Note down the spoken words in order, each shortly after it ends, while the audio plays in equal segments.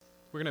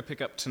We're going to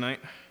pick up tonight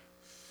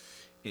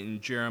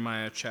in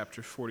Jeremiah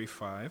chapter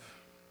 45.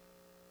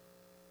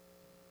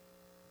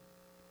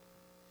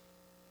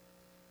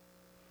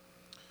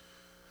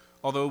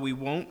 Although we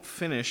won't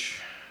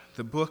finish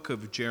the book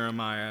of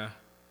Jeremiah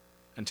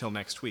until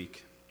next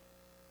week,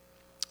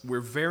 we're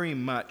very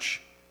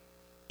much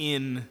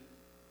in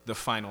the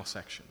final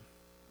section.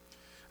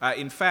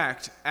 In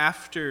fact,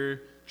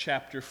 after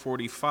chapter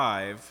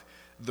 45,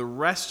 the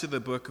rest of the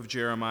book of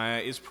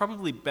Jeremiah is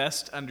probably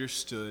best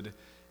understood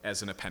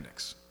as an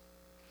appendix.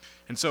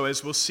 And so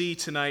as we'll see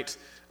tonight,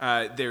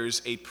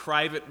 there's a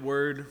private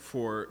word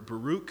for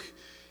Baruch,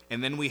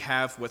 and then we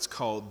have what's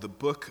called the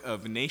Book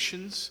of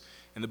Nations.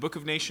 And the Book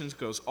of Nations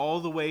goes all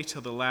the way to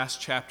the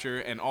last chapter,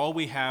 and all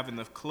we have in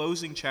the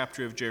closing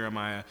chapter of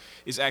Jeremiah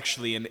is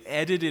actually an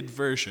edited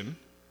version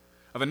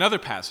of another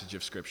passage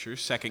of Scripture,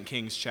 2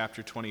 Kings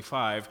chapter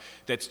 25,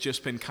 that's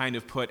just been kind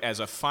of put as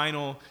a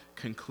final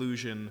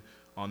conclusion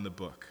on the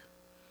book.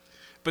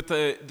 But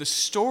the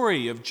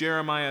story of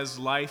Jeremiah's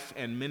life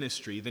and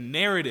ministry, the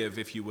narrative,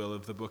 if you will,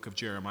 of the book of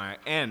Jeremiah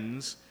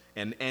ends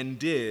and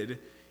ended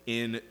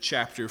in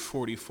chapter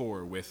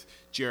 44 with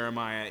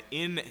Jeremiah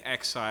in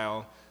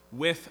exile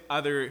with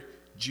other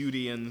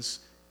Judeans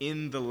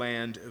in the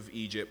land of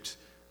Egypt,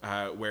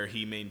 where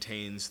he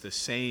maintains the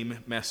same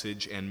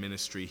message and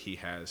ministry he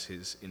has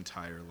his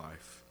entire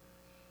life.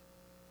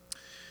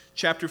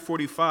 Chapter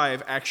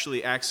 45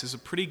 actually acts as a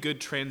pretty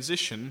good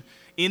transition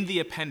in the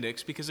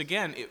appendix because,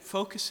 again, it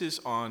focuses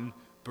on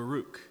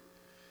Baruch.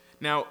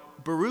 Now,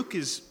 Baruch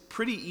is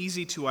pretty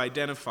easy to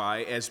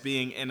identify as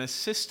being an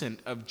assistant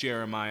of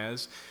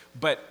Jeremiah's,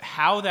 but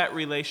how that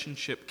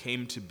relationship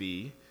came to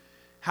be,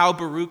 how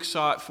Baruch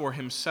saw it for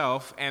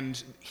himself,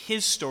 and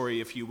his story,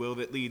 if you will,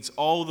 that leads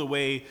all the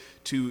way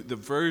to the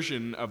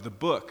version of the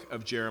book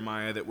of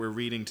Jeremiah that we're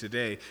reading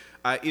today,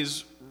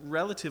 is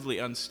relatively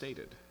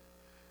unstated.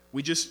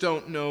 We just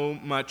don't know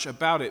much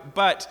about it,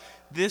 but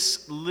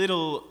this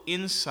little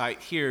insight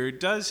here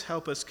does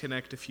help us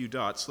connect a few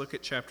dots. Look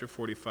at chapter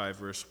 45,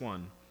 verse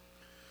 1.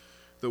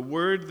 The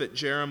word that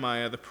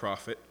Jeremiah the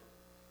prophet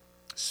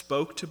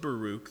spoke to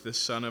Baruch the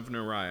son of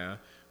Neriah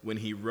when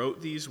he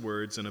wrote these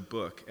words in a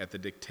book at the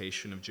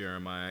dictation of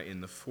Jeremiah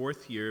in the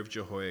 4th year of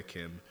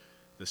Jehoiakim,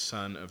 the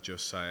son of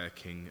Josiah,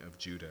 king of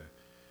Judah.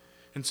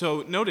 And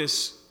so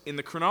notice in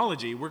the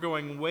chronology, we're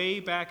going way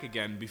back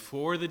again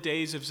before the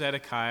days of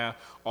Zedekiah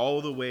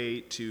all the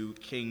way to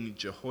King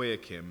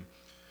Jehoiakim.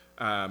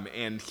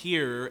 And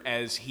here,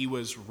 as he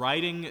was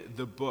writing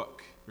the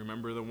book,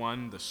 remember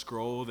the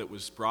scroll that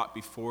was brought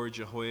before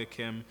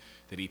Jehoiakim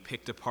that he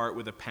picked apart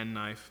with a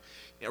penknife?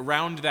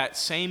 Around that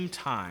same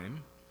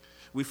time,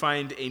 we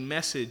find a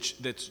message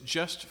that's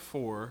just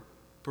for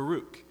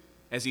Baruch,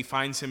 as he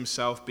finds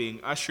himself being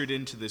ushered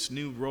into this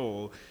new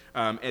role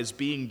as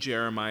being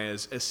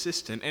Jeremiah's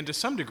assistant, and to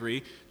some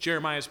degree,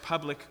 Jeremiah's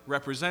public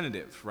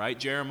representative, right?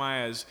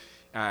 Jeremiah's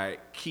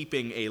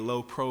keeping a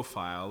low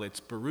profile. It's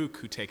Baruch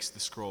who takes the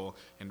scroll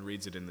and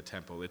reads it in the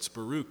temple. It's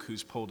Baruch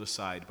who's pulled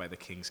aside by the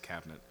king's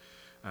cabinet.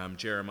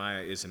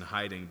 Jeremiah is in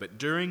hiding. But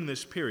during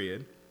this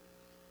period,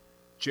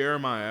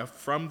 Jeremiah,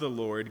 from the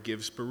Lord,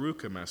 gives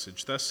Baruch a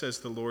message. Thus says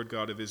the Lord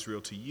God of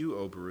Israel to you,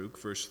 O Baruch,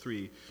 verse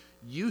 3,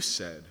 you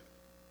said,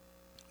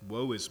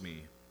 woe is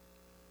me,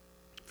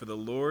 for the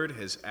Lord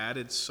has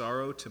added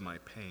sorrow to my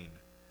pain.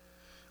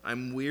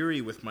 I'm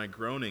weary with my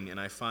groaning, and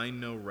I find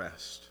no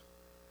rest.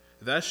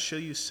 Thus shall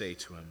you say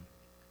to him,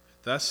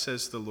 thus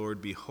says the Lord,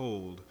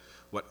 behold,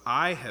 what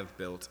I have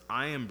built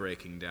I am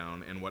breaking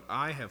down, and what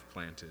I have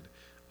planted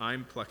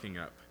I'm plucking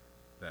up,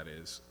 that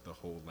is, the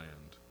whole land.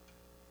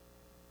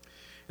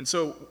 And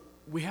so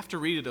we have to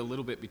read it a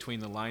little bit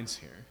between the lines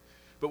here.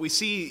 But we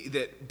see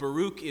that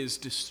Baruch is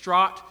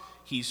distraught.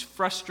 He's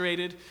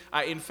frustrated.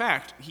 In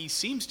fact, he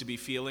seems to be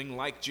feeling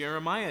like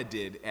Jeremiah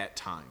did at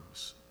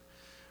times.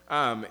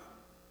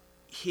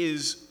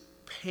 His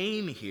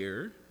pain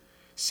here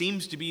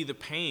seems to be the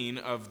pain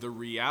of the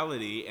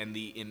reality and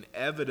the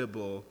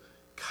inevitable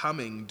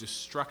coming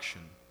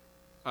destruction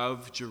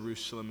of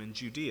Jerusalem and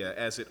Judea,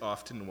 as it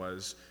often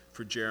was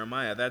for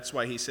Jeremiah. That's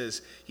why he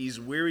says he's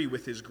weary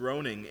with his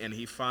groaning and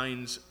he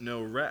finds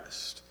no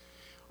rest.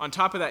 On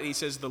top of that, he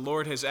says, the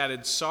Lord has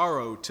added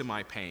sorrow to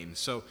my pain.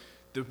 So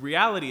the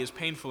reality is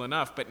painful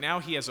enough, but now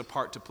he has a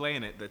part to play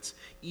in it that's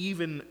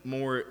even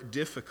more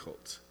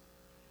difficult.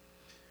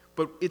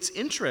 But it's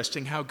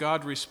interesting how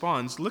God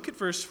responds. Look at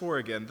verse 4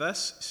 again.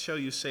 Thus shall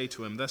you say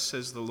to him, thus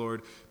says the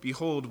Lord,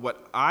 behold,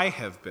 what I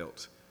have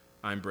built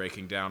I'm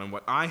breaking down, and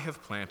what I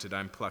have planted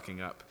I'm plucking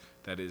up,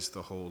 that is,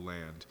 the whole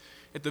land.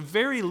 At the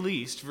very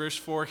least, verse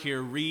 4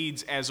 here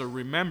reads as a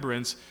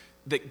remembrance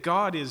that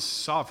God is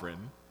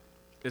sovereign,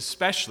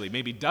 especially,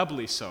 maybe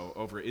doubly so,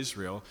 over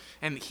Israel,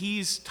 and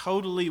he's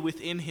totally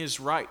within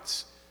his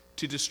rights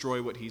to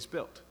destroy what he's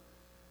built.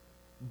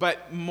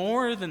 But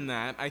more than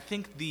that, I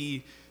think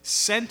the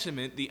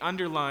sentiment, the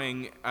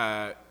underlying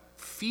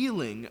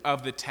feeling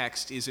of the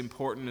text is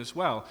important as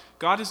well.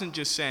 God isn't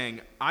just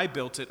saying, I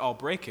built it, I'll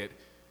break it.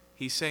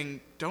 He's saying,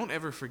 don't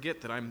ever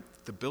forget that I'm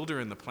the builder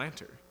and the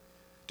planter.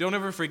 Don't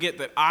ever forget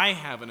that I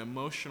have an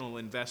emotional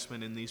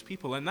investment in these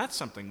people, and that's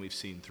something we've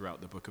seen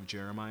throughout the book of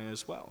Jeremiah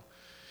as well.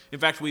 In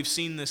fact, we've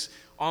seen this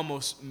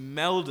almost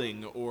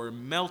melding or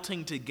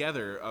melting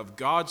together of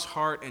God's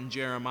heart and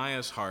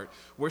Jeremiah's heart,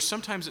 where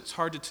sometimes it's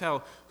hard to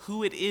tell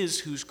who it is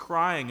who's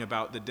crying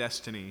about the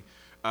destiny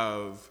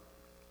of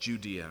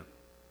Judea.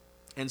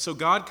 And so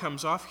God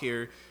comes off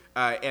here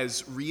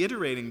as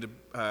reiterating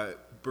to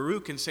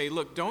Baruch and say,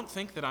 look, don't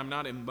think that I'm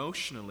not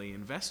emotionally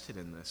invested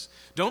in this.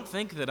 Don't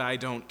think that I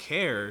don't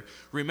care.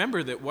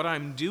 Remember that what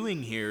I'm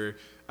doing here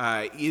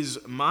is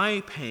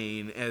my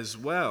pain as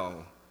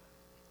well.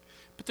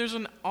 But there's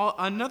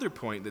another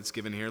point that's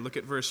given here. Look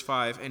at verse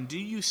 5. And do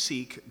you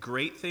seek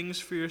great things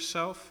for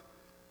yourself?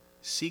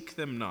 Seek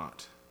them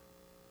not.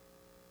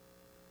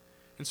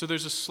 And so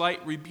there's a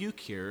slight rebuke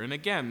here. And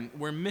again,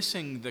 we're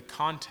missing the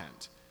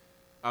content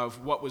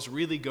of what was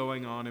really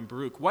going on in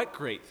Baruch. What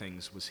great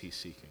things was he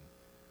seeking?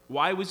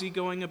 Why was he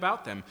going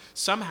about them?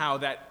 Somehow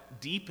that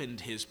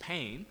deepened his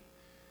pain.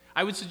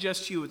 I would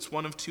suggest to you it's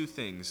one of two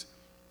things.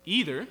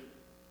 Either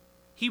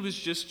he was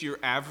just your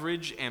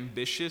average,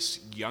 ambitious,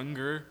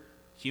 younger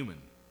human.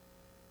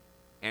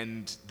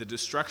 And the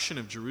destruction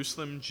of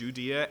Jerusalem,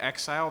 Judea,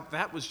 exile,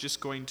 that was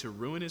just going to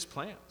ruin his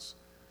plans.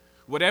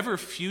 Whatever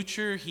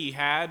future he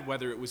had,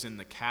 whether it was in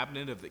the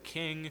cabinet of the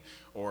king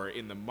or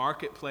in the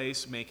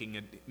marketplace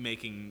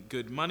making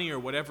good money or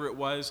whatever it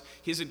was,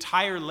 his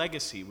entire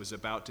legacy was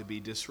about to be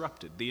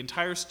disrupted. The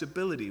entire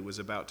stability was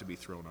about to be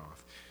thrown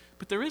off.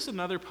 But there is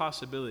another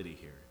possibility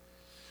here.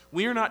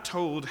 We are not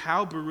told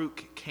how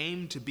Baruch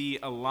came to be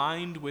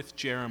aligned with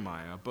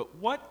Jeremiah, but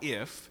what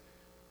if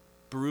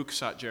Baruch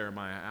sought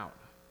Jeremiah out?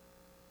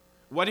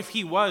 What if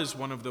he was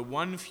one of the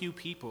few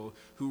people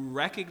who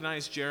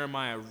recognized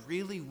Jeremiah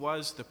really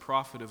was the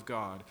prophet of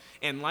God,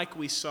 and like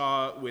we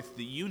saw with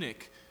the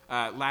eunuch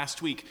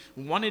last week,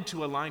 wanted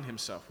to align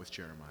himself with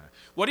Jeremiah?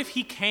 What if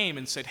he came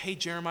and said, hey,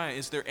 Jeremiah,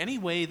 is there any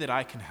way that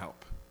I can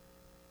help?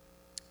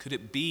 Could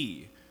it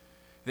be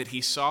that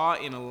he saw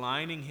in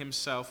aligning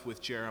himself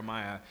with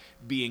Jeremiah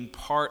being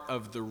part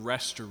of the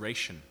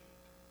restoration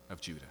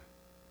of Judah,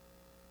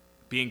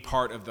 being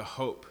part of the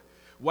hope?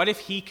 What if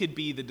he could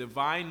be the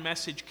divine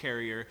message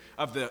carrier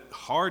of the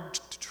hard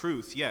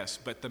truth, yes,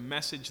 but the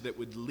message that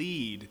would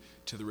lead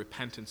to the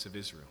repentance of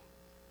Israel?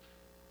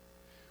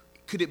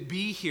 Could it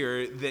be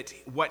here that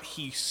what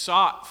he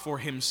sought for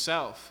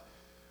himself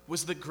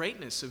was the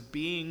greatness of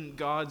being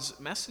God's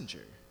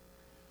messenger?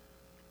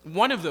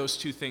 One of those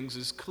two things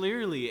is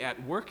clearly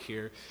at work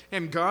here,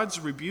 and God's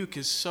rebuke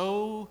is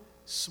so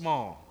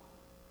small.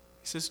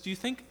 He says, do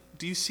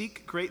you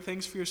seek great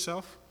things for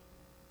yourself?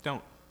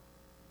 Don't.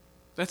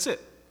 That's it.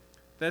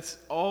 That's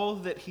all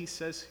that he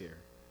says here.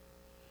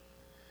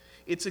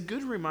 It's a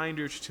good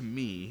reminder to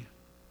me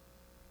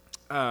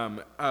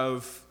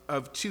of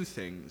two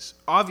things.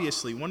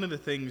 Obviously, one of the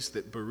things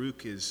that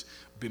Baruch is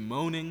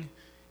bemoaning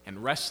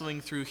and wrestling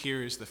through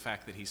here is the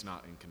fact that he's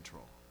not in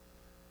control.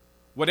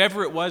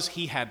 Whatever it was,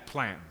 he had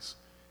plans,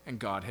 and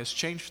God has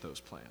changed those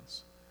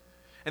plans.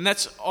 And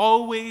that's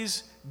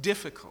always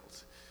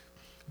difficult.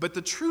 But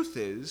the truth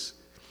is,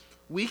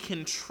 we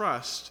can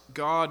trust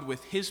God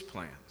with his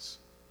plans.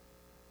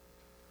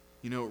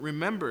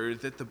 Remember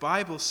that the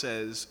Bible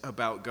says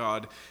about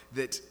God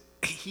that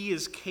he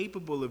is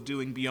capable of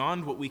doing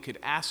beyond what we could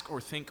ask or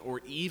think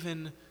or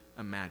even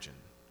imagine.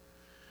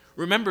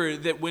 Remember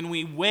that when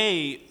we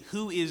weigh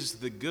who is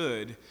the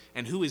good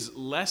and who is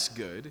less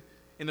good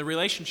in the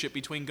relationship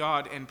between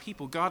God and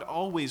people, God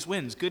always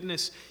wins.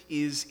 Goodness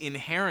is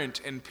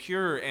inherent and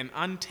pure and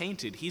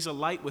untainted. He's a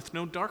light with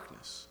no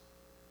darkness.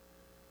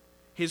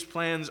 His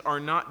plans are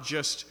not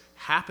just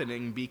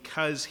happening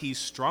because he's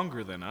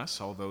stronger than us,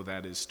 although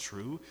that is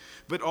true,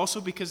 but also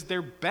because they're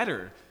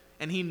better,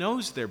 and he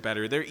knows they're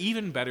better. They're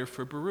even better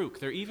for Baruch.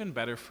 They're even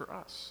better for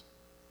us.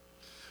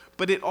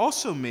 But it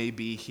also may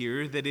be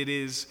here that it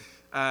is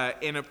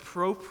an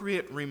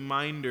appropriate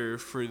reminder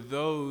for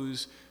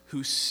those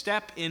who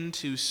step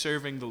into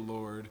serving the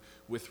Lord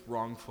with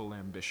wrongful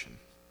ambition,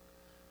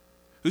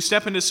 who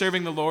step into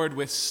serving the Lord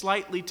with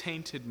slightly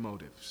tainted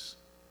motives.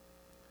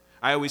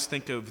 I always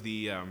think of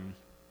the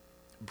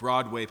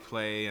Broadway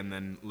play and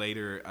then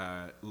later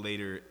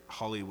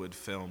Hollywood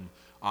film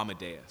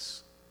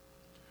Amadeus,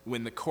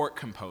 when the court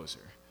composer,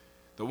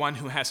 the one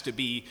who has to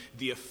be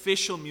the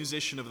official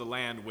musician of the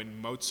land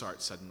when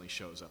Mozart suddenly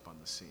shows up on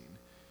the scene,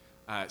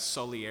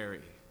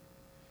 Salieri,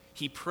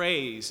 he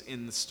prays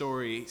in the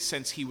story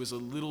since he was a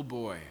little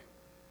boy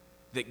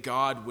that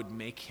God would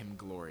make him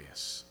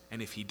glorious.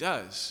 And if he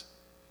does,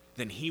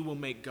 then he will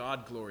make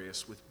God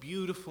glorious with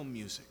beautiful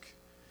music.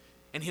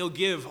 And he'll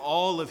give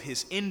all of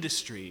his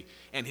industry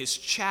and his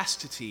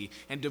chastity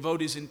and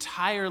devote his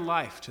entire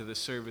life to the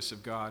service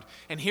of God.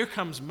 And here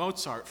comes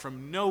Mozart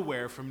from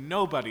nowhere, from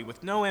nobody,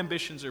 with no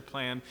ambitions or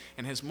plan,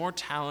 and has more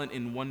talent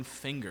in one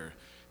finger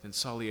than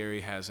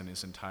Salieri has in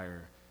his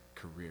entire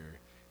career.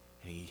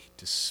 And he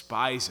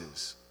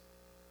despises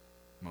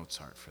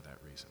Mozart for that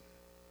reason.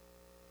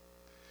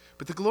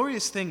 But the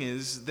glorious thing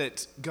is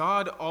that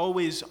God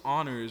always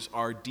honors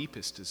our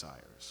deepest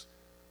desires.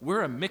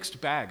 We're a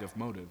mixed bag of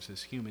motives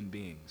as human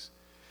beings.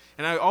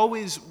 And I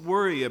always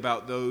worry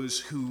about those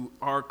who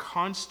are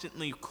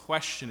constantly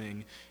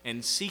questioning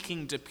and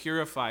seeking to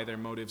purify their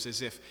motives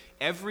as if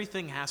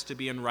everything has to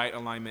be in right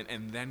alignment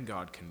and then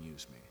God can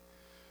use me.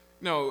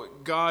 No,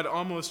 God,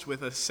 almost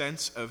with a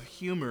sense of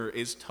humor,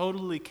 is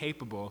totally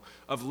capable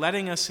of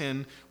letting us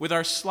in with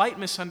our slight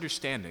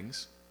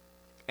misunderstandings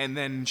and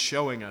then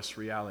showing us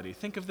reality.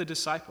 Think of the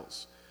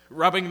disciples,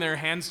 rubbing their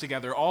hands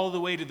together all the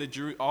way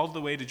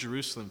to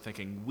Jerusalem,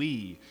 thinking,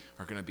 we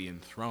are going to be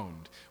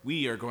enthroned.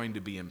 We are going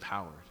to be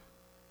empowered.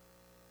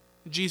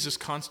 Jesus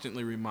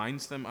constantly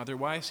reminds them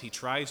otherwise. He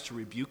tries to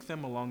rebuke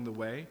them along the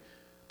way,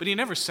 but he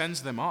never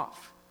sends them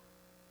off.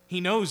 He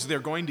knows they're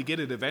going to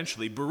get it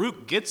eventually.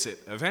 Baruch gets it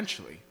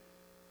eventually.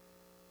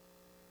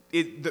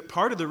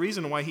 Part of the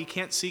reason why he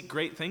can't seek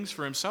great things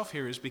for himself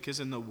here is because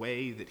in the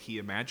way that he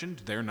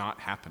imagined, they're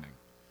not happening.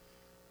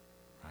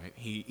 Right?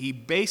 He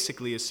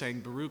basically is saying,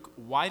 Baruch,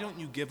 why don't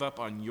you give up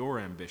on your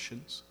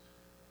ambitions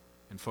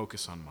and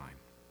focus on mine?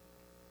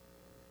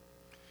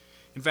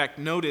 In fact,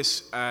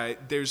 notice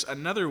there's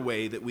another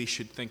way that we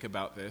should think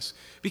about this,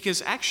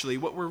 because actually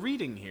what we're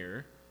reading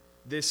here,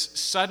 this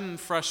sudden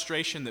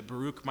frustration that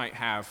Baruch might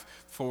have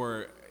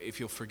for, if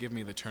you'll forgive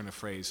me the turn of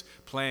phrase,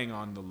 playing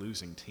on the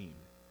losing team.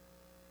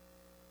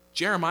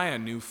 Jeremiah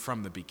knew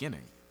from the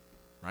beginning,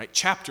 right?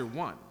 Chapter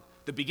 1,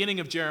 the beginning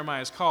of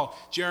Jeremiah's call.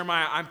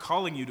 Jeremiah, I'm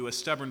calling you to a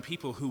stubborn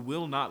people who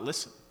will not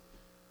listen.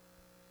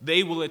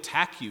 They will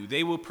attack you.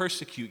 They will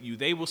persecute you.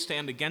 They will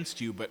stand against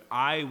you, but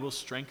I will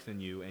strengthen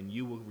you and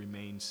you will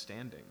remain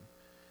standing.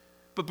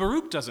 But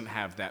Baruch doesn't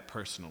have that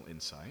personal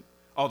insight,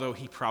 although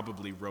he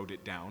probably wrote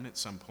it down at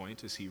some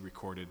point as he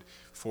recorded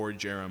for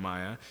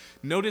Jeremiah.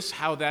 Notice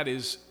how that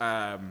is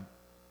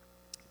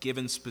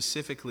given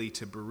specifically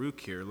to Baruch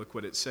here. Look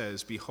what it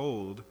says.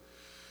 Behold,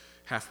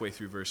 halfway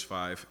through verse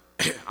 5,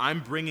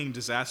 I'm bringing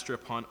disaster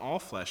upon all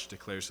flesh,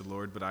 declares the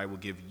Lord, but I will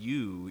give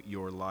you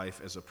your life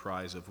as a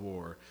prize of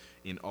war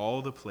in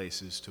all the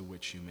places to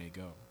which you may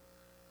go.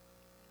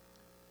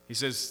 He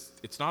says,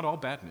 it's not all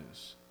bad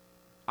news.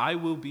 I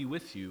will be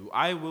with you.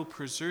 I will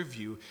preserve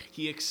you.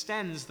 He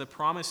extends the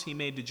promise he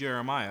made to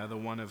Jeremiah, the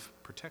one of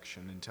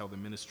protection until the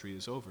ministry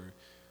is over,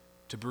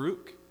 to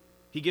Baruch.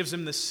 He gives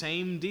him the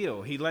same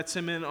deal. He lets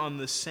him in on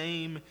the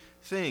same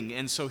thing.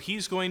 And so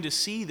he's going to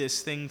see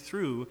this thing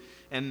through,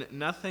 and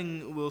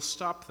nothing will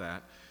stop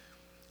that.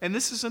 And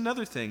this is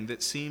another thing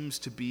that seems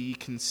to be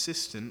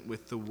consistent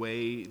with the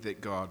way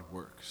that God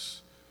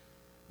works,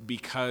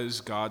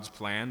 because God's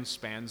plan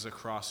spans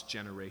across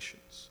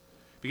generations.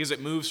 Because it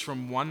moves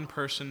from one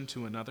person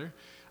to another,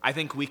 I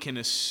think we can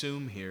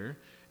assume here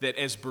that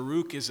as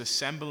Baruch is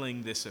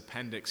assembling this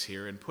appendix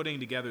here and putting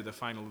together the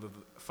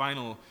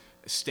final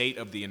state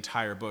of the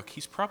entire book,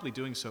 he's probably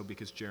doing so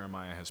because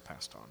Jeremiah has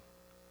passed on.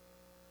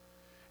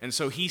 And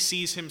so he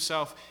sees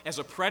himself as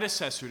a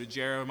predecessor to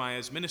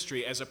Jeremiah's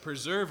ministry, as a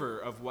preserver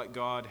of what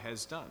God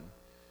has done.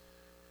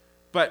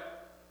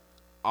 But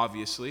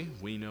obviously,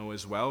 we know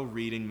as well,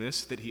 reading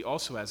this, that he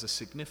also has a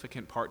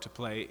significant part to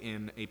play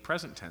in a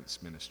present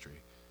tense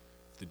ministry,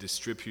 the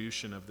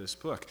distribution of this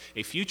book,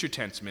 a future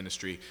tense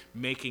ministry,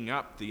 making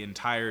up the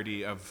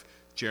entirety of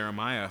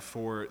Jeremiah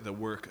for the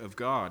work of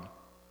God.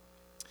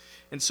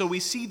 And so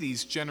we see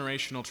these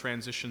generational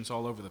transitions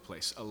all over the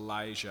place.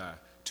 Elijah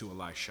to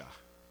Elisha,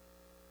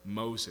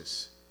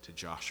 Moses to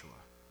Joshua,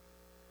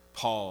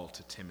 Paul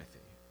to Timothy,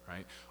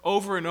 right?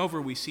 Over and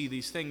over we see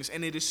these things,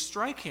 and it is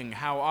striking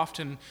how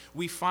often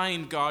we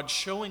find God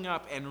showing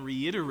up and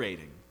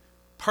reiterating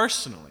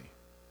personally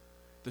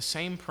the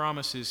same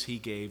promises he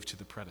gave to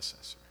the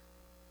predecessor.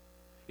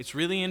 It's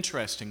really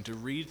interesting to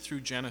read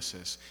through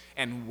Genesis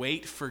and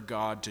wait for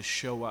God to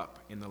show up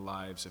in the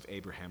lives of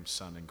Abraham's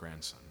son and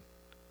grandson,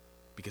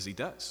 because he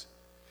does.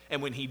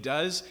 And when he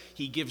does,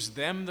 he gives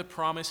them the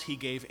promise he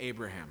gave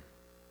Abraham.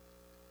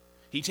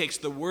 He takes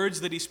the words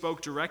that he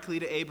spoke directly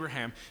to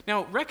Abraham.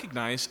 Now,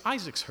 recognize,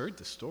 Isaac's heard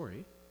the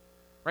story,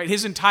 right?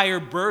 His entire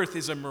birth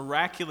is a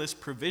miraculous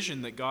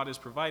provision that God has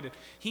provided.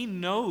 He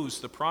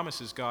knows the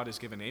promises God has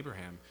given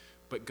Abraham,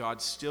 but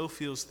God still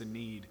feels the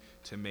need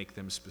to make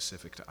them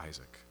specific to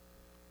Isaac.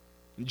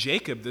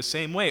 Jacob, the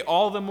same way,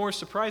 all the more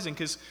surprising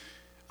because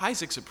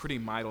Isaac's a pretty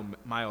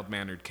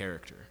mild-mannered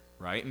character,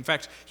 right? In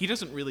fact, he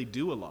doesn't really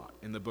do a lot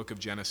in the book of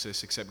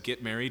Genesis except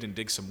get married and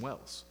dig some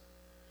wells.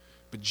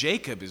 But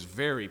Jacob is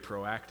very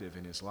proactive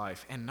in his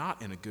life, and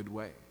not in a good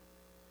way.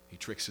 He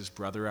tricks his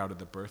brother out of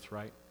the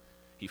birthright.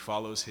 He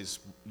follows his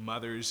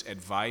mother's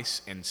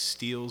advice and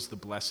steals the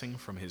blessing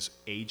from his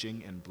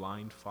aging and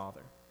blind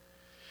father.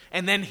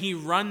 And then he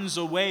runs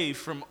away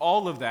from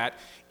all of that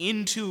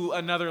into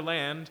another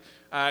land,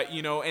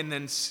 and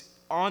then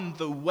on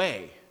the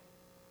way,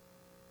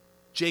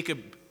 Jacob,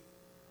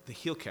 the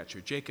heel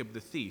catcher, Jacob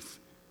the thief,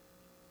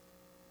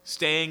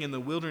 staying in the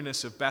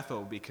wilderness of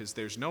Bethel because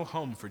there's no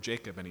home for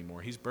Jacob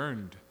anymore. He's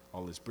burned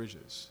all his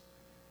bridges.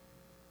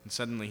 And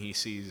suddenly he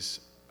sees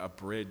a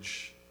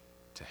bridge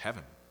to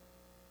heaven,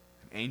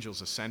 and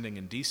angels ascending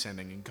and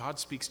descending, and God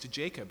speaks to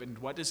Jacob. And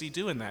what does he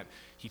do in that?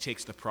 He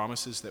takes the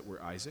promises that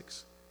were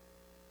Isaac's,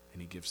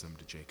 and he gives them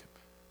to Jacob.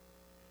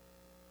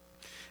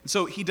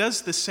 So he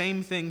does the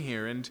same thing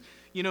here. And,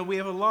 we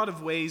have a lot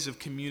of ways of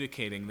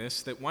communicating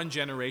this, that one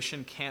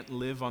generation can't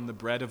live on the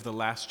bread of the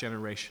last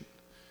generation.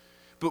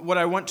 But what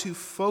I want to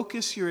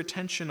focus your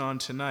attention on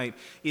tonight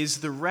is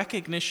the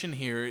recognition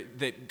here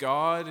that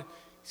God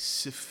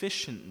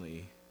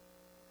sufficiently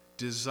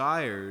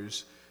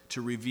desires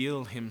to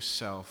reveal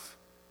himself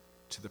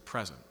to the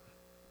present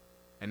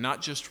and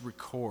not just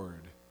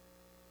record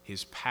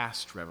his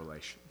past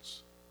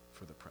revelations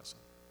for the present.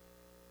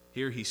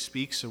 Here he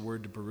speaks a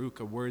word to Baruch,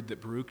 a word that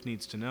Baruch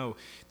needs to know,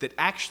 that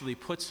actually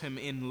puts him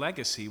in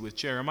legacy with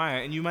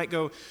Jeremiah. And you might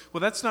go,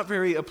 well, that's not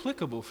very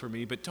applicable for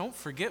me, but don't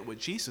forget what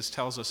Jesus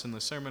tells us in the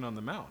Sermon on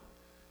the Mount.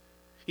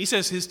 He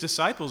says his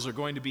disciples are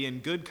going to be in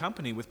good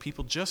company with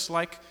people just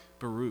like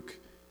Baruch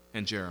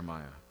and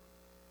Jeremiah.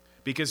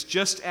 Because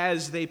just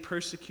as they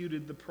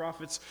persecuted the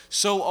prophets,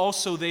 so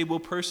also they will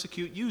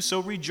persecute you. So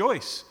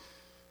rejoice.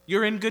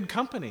 You're in good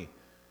company.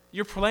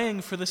 You're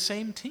playing for the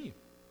same team.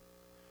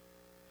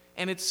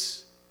 And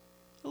it's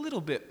a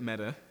little bit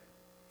meta.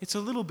 It's a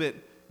little bit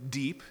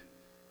deep.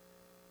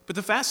 But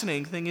the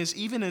fascinating thing is,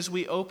 even as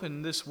we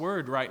open this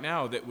word right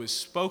now that was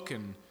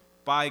spoken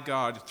by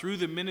God through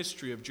the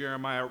ministry of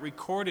Jeremiah,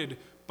 recorded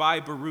by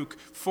Baruch,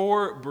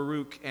 for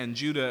Baruch and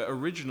Judah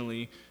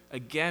originally,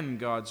 again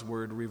God's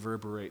word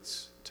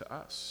reverberates to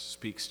us,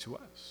 speaks to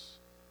us.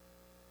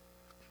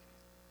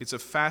 It's a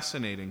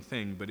fascinating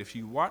thing, but if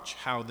you watch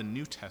how the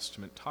New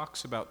Testament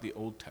talks about the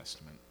Old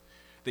Testament,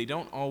 they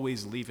don't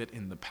always leave it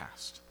in the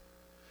past.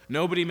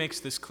 Nobody makes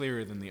this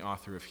clearer than the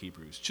author of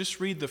Hebrews. Just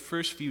read the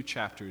first few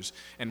chapters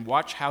and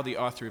watch how the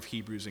author of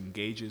Hebrews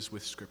engages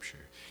with Scripture.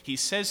 He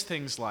says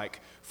things like,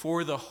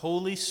 "For the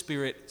Holy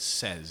Spirit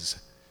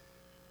says,"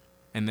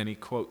 and then he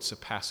quotes a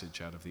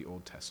passage out of the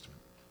Old Testament.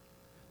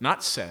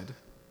 Not said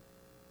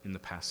in the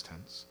past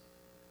tense,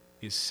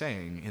 is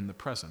saying in the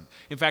present.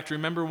 In fact,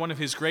 remember one of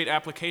his great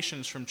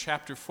applications from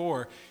chapter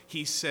 4.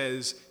 He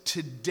says,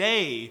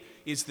 "Today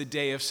is the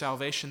day of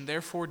salvation,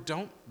 therefore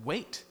don't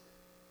wait."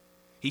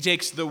 He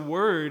takes the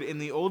word in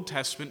the Old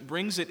Testament,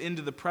 brings it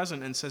into the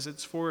present, and says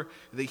it's for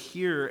the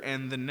here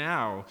and the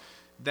now.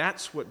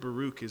 That's what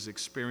Baruch is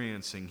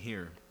experiencing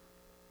here,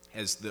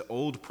 as the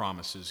old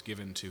promises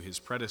given to his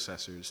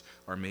predecessors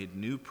are made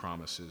new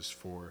promises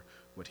for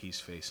what he's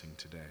facing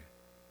today.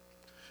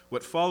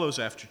 What follows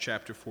after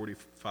chapter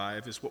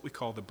 45 is what we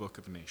call the Book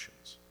of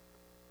Nations.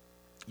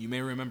 You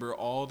may remember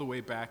all the way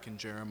back in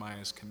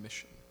Jeremiah's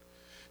commission.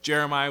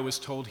 Jeremiah was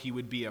told he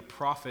would be a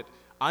prophet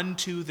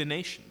unto the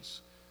nations.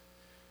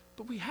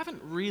 But we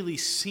haven't really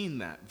seen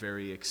that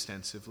very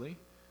extensively.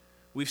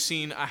 We've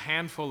seen a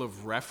handful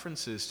of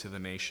references to the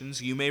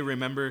nations. You may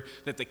remember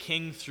that the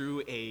king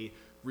threw a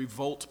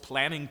revolt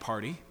planning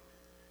party,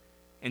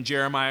 and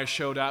Jeremiah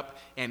showed up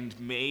and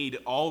made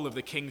all of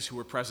the kings who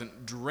were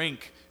present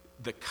drink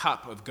the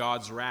cup of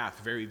God's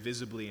wrath very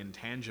visibly and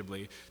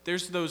tangibly.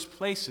 There's those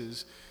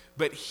places,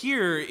 but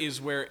here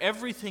is where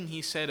everything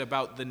he said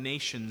about the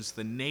nations,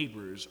 the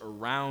neighbors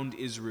around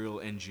Israel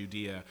and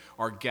Judea,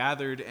 are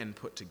gathered and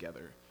put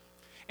together.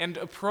 And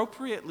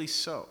appropriately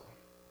so,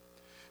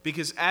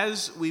 because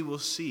as we will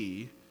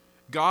see,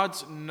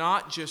 God's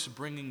not just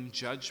bringing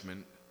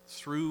judgment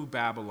through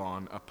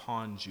Babylon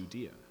upon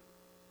Judea,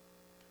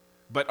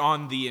 but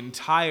on the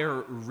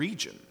entire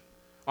region,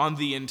 on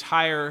the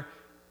entire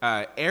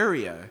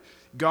area.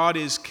 God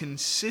is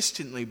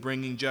consistently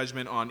bringing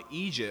judgment on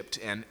Egypt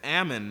and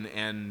Ammon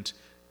and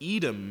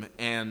Edom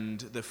and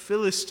the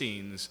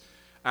Philistines.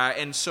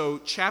 And so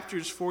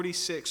chapters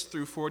 46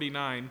 through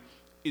 49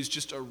 is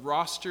just a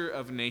roster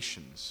of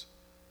nations.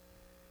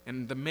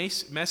 And the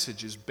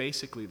message is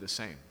basically the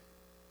same.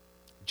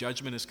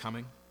 Judgment is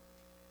coming.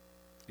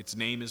 Its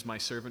name is my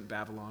servant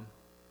Babylon.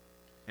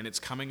 And it's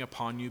coming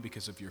upon you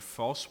because of your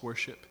false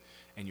worship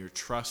and your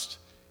trust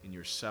in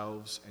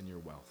yourselves and your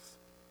wealth.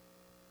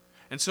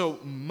 And so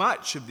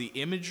much of the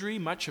imagery,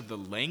 much of the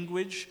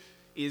language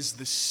is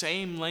the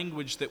same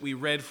language that we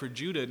read for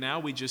Judah. Now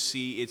we just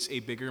see it's a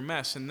bigger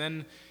mess. And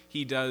then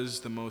he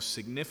does the most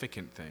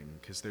significant thing,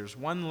 because there's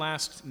one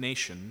last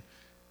nation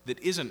that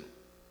isn't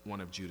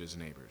one of Judah's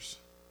neighbors.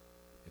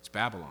 It's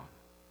Babylon.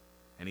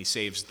 And he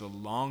saves the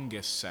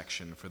longest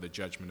section for the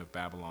judgment of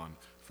Babylon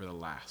for the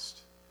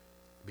last.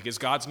 Because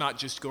God's not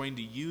just going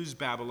to use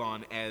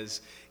Babylon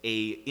as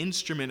an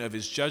instrument of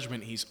his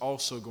judgment, he's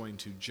also going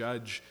to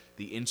judge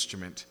the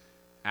instrument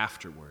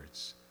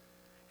afterwards.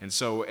 And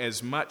so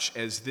as much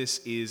as this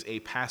is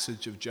a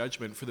passage of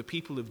judgment for the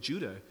people of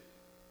Judah,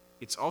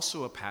 it's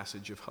also a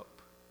passage of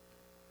hope.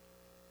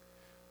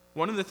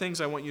 One of the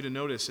things I want you to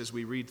notice as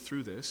we read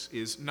through this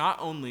is not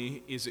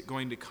only is it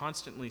going to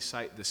constantly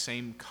cite the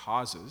same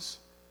causes,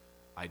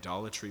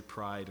 idolatry,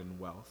 pride, and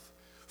wealth,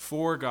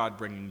 for God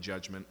bringing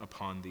judgment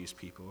upon these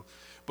people,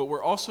 but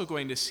we're also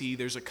going to see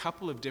there's a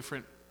couple of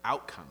different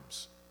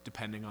outcomes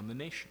depending on the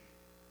nation.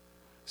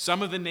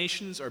 Some of the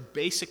nations are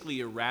basically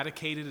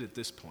eradicated at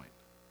this point.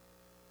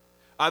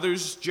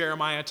 Others,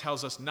 Jeremiah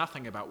tells us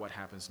nothing about what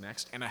happens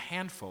next, and a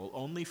handful,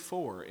 only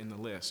 4 in the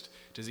list,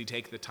 does he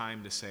take the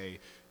time to say,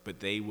 but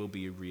they will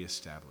be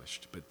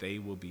reestablished, but they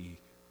will be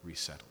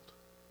resettled.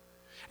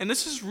 And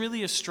this is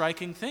really a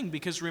striking thing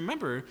because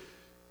remember,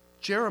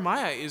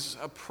 Jeremiah is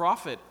a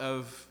prophet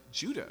of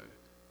Judah.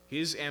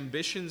 His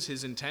ambitions,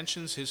 his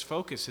intentions, his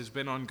focus has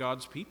been on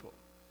God's people.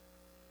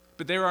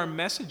 But there are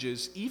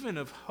messages even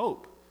of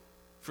hope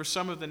for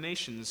some of the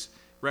nations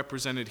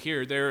represented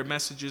here. There are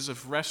messages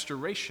of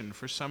restoration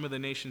for some of the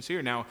nations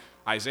here. Now,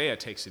 Isaiah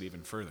takes it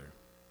even further.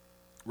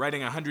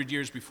 Writing 100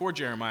 years before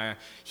Jeremiah,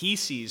 he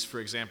sees, for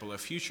example, a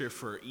future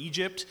for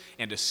Egypt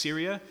and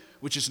Assyria,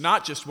 which is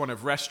not just one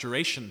of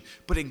restoration,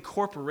 but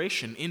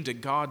incorporation into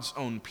God's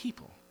own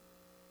people.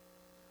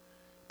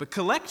 But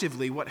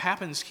collectively, what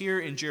happens here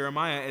in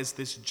Jeremiah as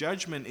this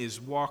judgment is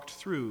walked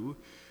through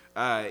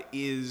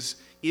is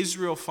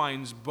Israel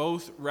finds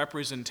both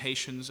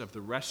representations of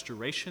the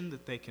restoration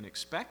that they can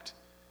expect,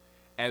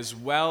 as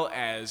well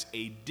as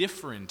a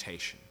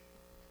differentiation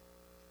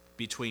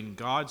between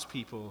God's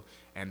people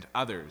and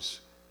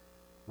others,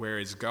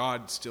 whereas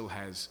God still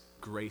has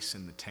grace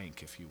in the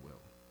tank, if you will,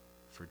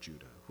 for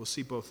Judah. We'll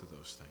see both of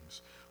those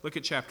things. Look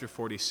at chapter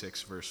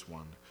 46, verse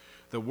 1.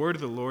 The word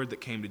of the Lord that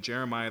came to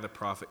Jeremiah the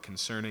prophet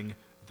concerning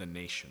the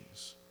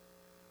nations.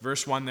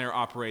 Verse 1 there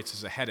operates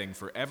as a heading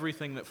for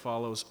everything that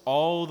follows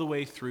all the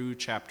way through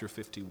chapter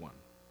 51.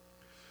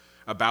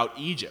 About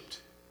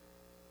Egypt,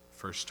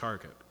 first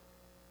target.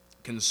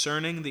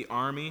 Concerning the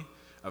army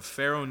of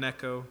Pharaoh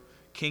Necho,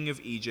 king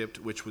of Egypt,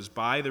 which was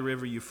by the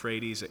river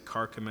Euphrates at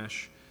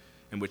Carchemish,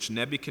 and which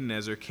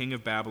Nebuchadnezzar, king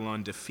of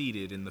Babylon,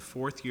 defeated in the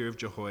 4th year of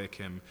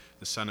Jehoiakim,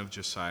 the son of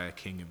Josiah,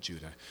 king of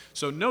Judah.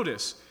 So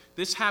notice,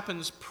 this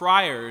happens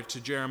prior to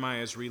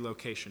Jeremiah's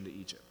relocation to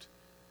Egypt.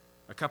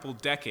 A couple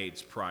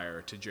decades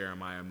prior to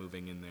Jeremiah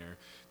moving in there.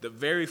 The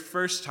very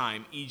first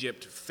time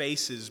Egypt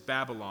faces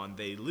Babylon,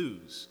 they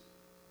lose.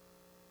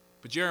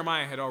 But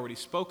Jeremiah had already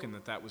spoken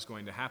that that was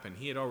going to happen.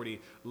 He had already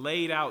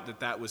laid out that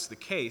that was the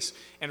case.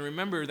 And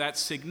remember, that's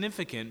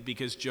significant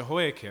because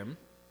Jehoiakim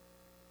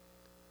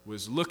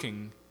was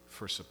looking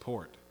for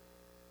support.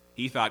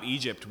 He thought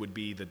Egypt would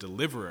be the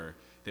deliverer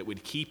that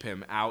would keep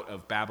him out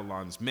of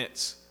Babylon's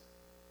midst.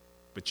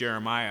 But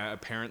Jeremiah,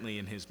 apparently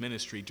in his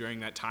ministry during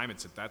that time, had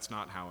said, that's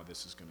not how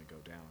this is going to go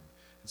down.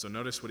 And so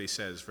notice what he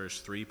says,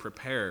 verse 3,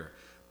 prepare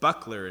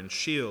buckler and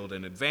shield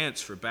and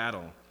advance for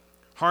battle.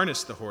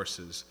 Harness the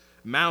horses.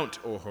 Mount,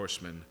 O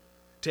horsemen.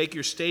 Take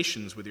your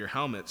stations with your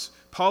helmets.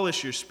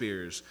 Polish your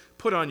spears.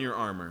 Put on your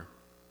armor.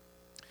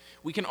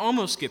 We can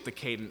almost get the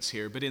cadence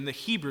here, but in the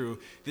Hebrew,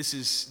 this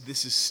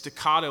is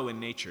staccato in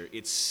nature.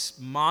 It's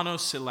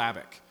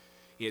monosyllabic.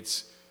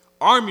 It's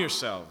arm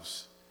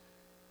yourselves.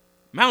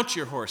 Mount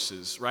your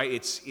horses, right?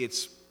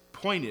 It's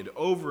pointed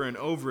over and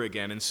over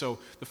again. And so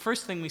the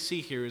first thing we see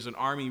here is an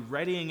army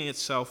readying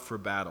itself for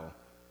battle.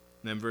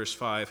 And then verse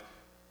 5,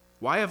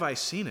 why have I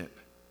seen it?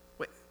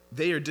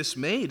 They are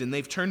dismayed and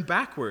they've turned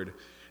backward.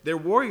 Their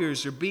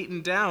warriors are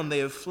beaten down. They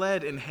have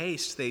fled in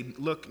haste. They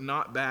look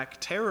not back.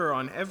 Terror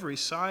on every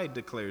side,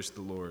 declares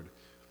the Lord.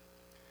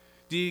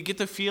 Do you get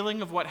the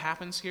feeling of what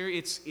happens here?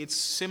 It's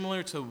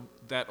similar to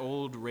that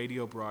old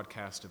radio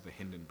broadcast of the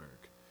Hindenburg,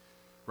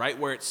 right?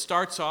 Where it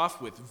starts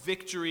off with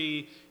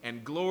victory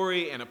and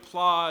glory and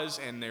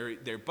applause, and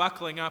they're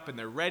buckling up and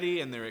they're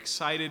ready and they're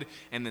excited,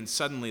 and then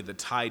suddenly the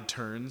tide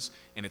turns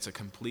and it's a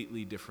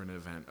completely different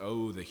event.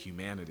 Oh, the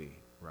humanity.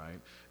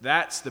 Right?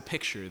 That's the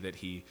picture that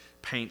he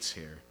paints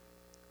here.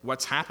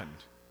 What's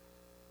happened?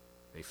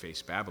 They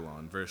face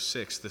Babylon. Verse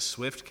 6, the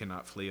swift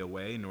cannot flee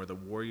away, nor the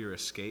warrior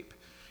escape.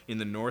 In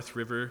the north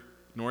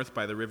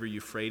by the river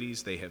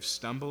Euphrates, they have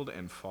stumbled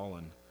and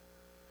fallen.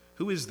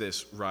 Who is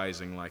this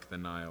rising like the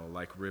Nile,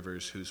 like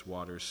rivers whose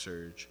waters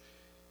surge?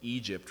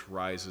 Egypt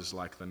rises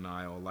like the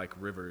Nile, like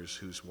rivers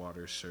whose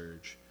waters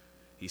surge.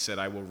 He said,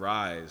 I will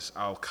rise,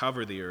 I'll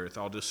cover the earth,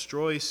 I'll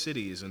destroy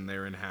cities and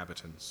their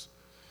inhabitants.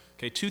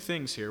 Okay, two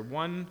things here.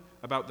 One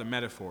about the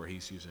metaphor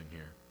he's using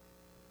here.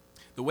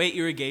 The way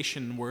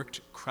irrigation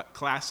worked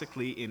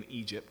classically in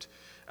Egypt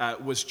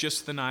was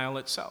just the Nile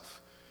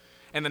itself.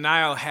 And the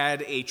Nile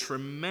had a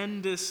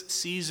tremendous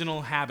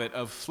seasonal habit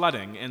of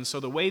flooding, and so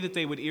the way that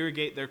they would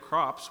irrigate their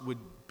crops would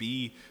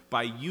be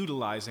by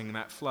utilizing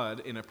that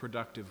flood in a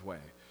productive way.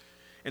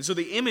 And so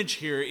the image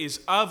here is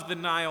of the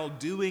Nile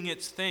doing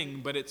its thing,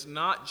 but it's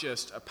not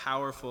just a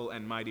powerful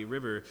and mighty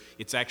river.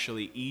 It's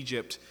actually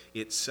Egypt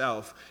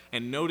itself.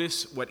 And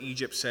notice what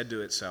Egypt said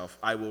to itself.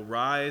 I will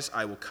rise,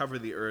 I will cover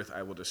the earth,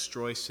 I will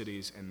destroy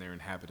cities and their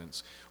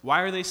inhabitants.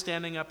 Why are they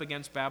standing up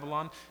against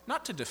Babylon?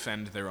 Not to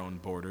defend their own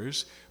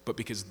borders, but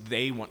because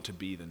they want to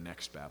be the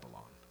next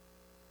Babylon.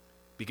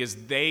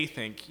 Because they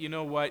think, you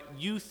know what,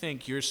 you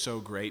think you're so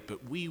great,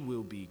 but we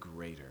will be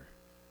greater,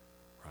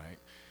 right?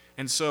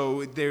 And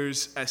so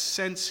there's a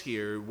sense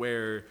here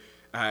where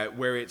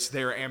it's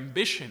their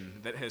ambition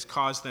that has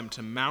caused them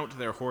to mount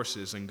their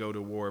horses and go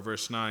to war.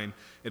 Verse 9,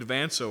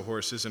 advance, O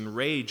horses, and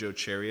rage, O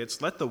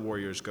chariots. Let the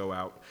warriors go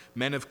out,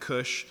 men of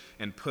Cush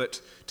and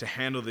Put to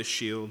handle the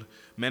shield,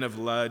 men of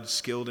Lud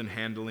skilled in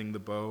handling the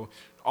bow.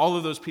 All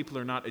of those people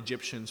are not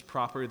Egyptians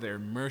proper. They're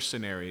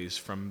mercenaries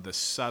from the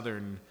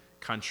southern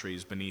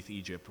countries beneath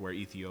Egypt, where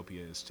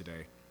Ethiopia is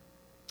today,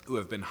 who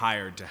have been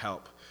hired to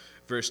help.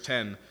 Verse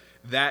 10,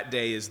 That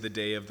day is the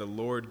day of the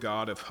Lord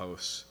God of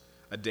hosts,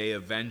 a day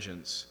of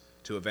vengeance,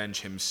 to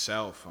avenge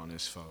himself on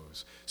his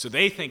foes. So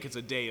they think it's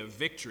a day of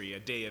victory, a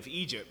day of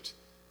Egypt,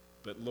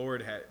 but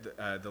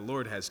the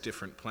Lord has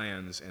different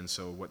plans, and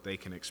so what they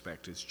can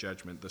expect is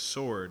judgment. The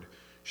sword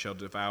shall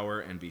devour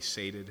and be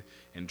sated,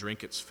 and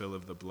drink its fill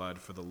of the blood,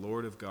 for the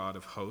Lord of God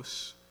of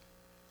hosts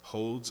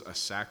holds a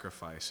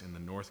sacrifice in the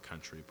north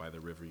country by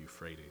the river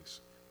Euphrates.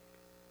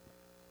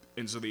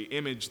 And so the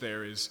image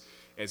there is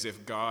as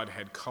if God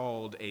had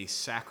called a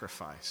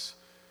sacrifice.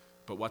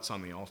 But what's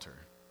on the altar?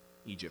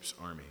 Egypt's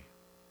army.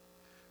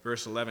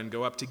 Verse 11,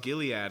 go up to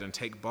Gilead and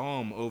take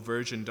balm, O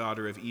virgin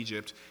daughter of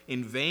Egypt.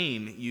 In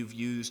vain you've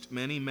used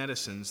many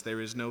medicines.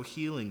 There is no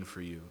healing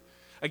for you.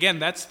 Again,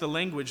 that's the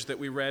language that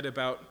we read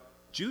about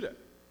Judah.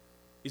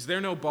 Is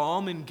there no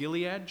balm in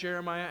Gilead,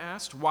 Jeremiah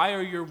asked? Why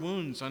are your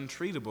wounds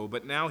untreatable?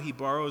 But now he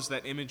borrows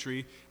that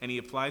imagery and he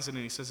applies it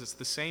and he says it's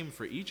the same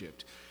for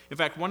Egypt. In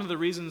fact, one of the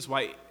reasons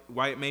why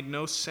it made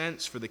no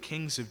sense for the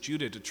kings of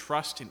Judah to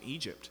trust in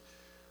Egypt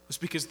was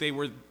because they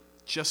were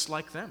just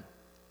like them.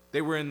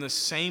 They were in the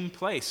same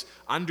place,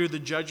 under the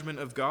judgment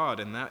of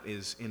God, and that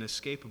is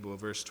inescapable.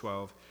 Verse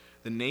 12,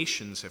 the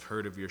nations have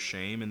heard of your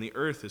shame, and the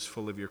earth is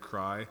full of your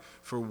cry,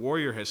 for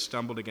warrior has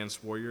stumbled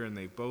against warrior, and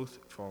they've both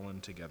fallen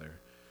together.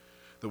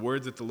 The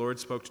word that the Lord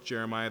spoke to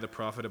Jeremiah the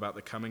prophet about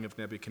the coming of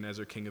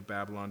Nebuchadnezzar, king of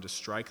Babylon, to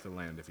strike the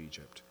land of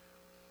Egypt.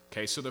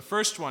 Okay, so the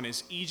first one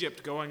is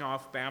Egypt going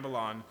off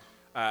Babylon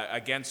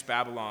against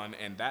Babylon,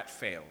 and that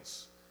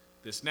fails.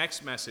 This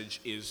next message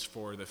is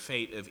for the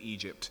fate of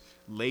Egypt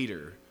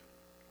later.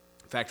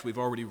 In fact, we've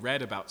already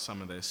read about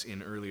some of this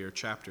in earlier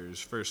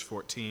chapters. Verse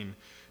 14,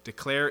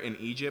 declare in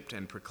Egypt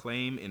and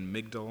proclaim in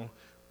Migdol,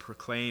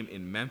 proclaim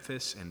in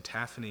Memphis and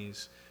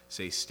Taphanes,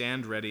 say,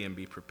 stand ready and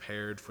be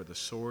prepared, for the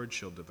sword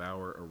shall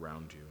devour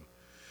around you.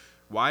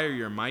 Why are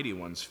your mighty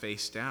ones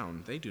face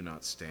down? They do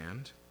not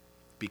stand,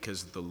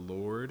 because the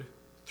Lord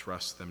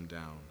thrust them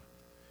down.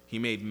 He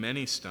made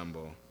many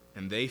stumble,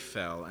 and they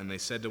fell, and they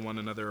said to one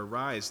another,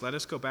 arise, let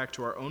us go back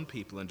to our own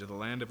people and to the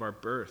land of our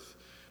birth,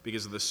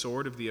 because of the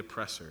sword of the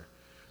oppressor.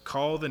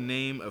 Call the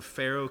name of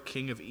Pharaoh,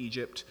 king of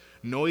Egypt,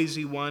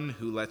 noisy one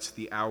who lets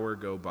the hour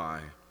go by.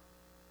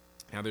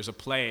 Now there's a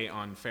play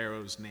on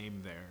Pharaoh's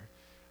name there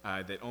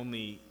that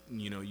only,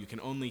 you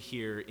can only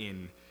hear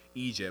in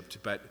Egypt,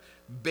 but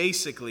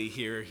basically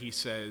here he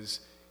says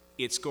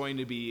it's going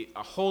to be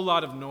a whole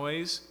lot of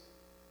noise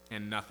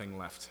and nothing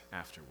left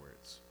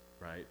afterwards,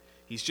 right?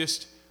 He's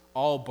just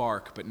all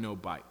bark but no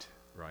bite,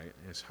 right,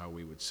 is how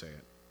we would say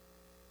it.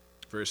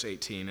 Verse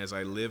 18, as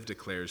I live,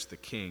 declares the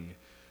king,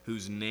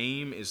 whose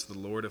name is the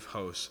Lord of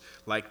hosts,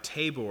 like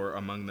Tabor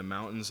among the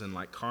mountains and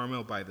like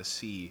Carmel by the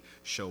sea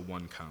shall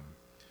one come.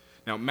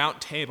 Now, Mount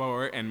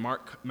Tabor and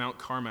Mount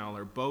Carmel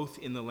are both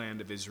in the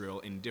land of Israel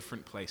in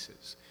different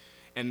places.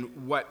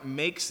 And what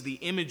makes the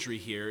imagery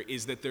here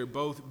is that they're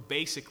both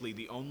basically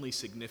the only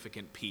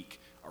significant peak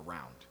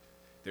around.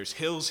 There's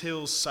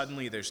hills,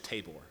 suddenly there's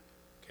Tabor.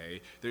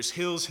 Okay? There's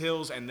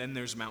hills, and then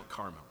there's Mount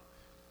Carmel.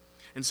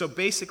 And so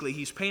basically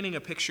he's painting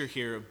a picture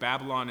here of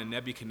Babylon and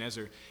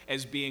Nebuchadnezzar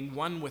as being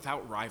one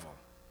without rival.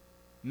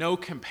 No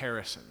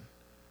comparison.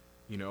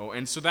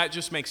 And so that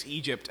just makes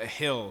Egypt a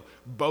hill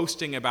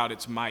boasting about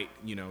its might,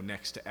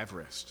 next to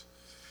Everest.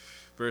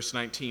 Verse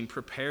 19,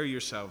 prepare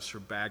yourselves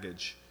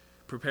baggage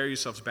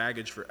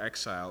for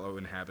exile, O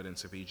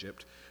inhabitants of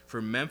Egypt,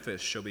 for Memphis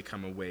shall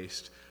become a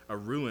waste, a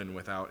ruin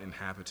without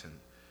inhabitant.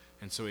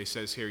 And so he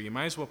says here, you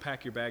might as well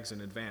pack your bags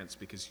in advance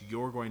because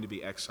you're going to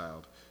be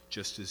exiled,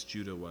 just as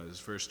Judah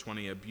was. Verse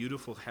 20, a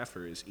beautiful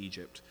heifer is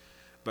Egypt,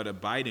 but a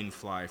biting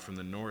fly from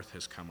the north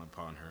has come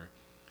upon her.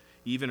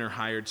 Even her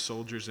hired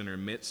soldiers in her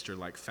midst are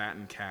like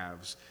fattened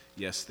calves.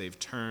 Yes, they've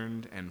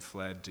turned and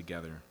fled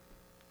together.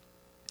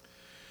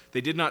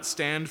 They did not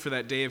stand, for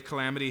that day of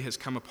calamity has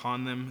come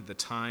upon them, the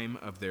time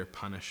of their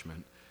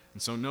punishment.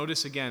 And so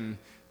notice again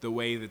the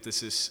way that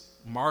this is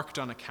marked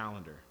on a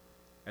calendar.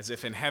 As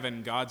if in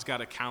heaven, God's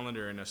got a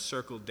calendar and a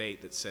circled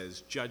date that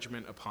says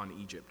judgment upon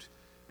Egypt.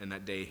 And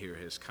that day here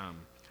has come.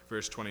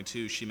 Verse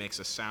 22, she makes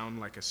a sound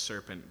like a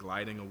serpent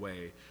gliding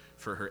away,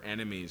 for her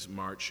enemies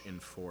march in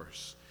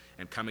force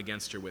and come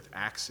against her with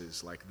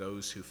axes like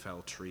those who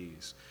fell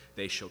trees.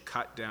 They shall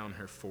cut down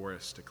her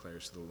forest,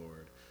 declares the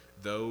Lord,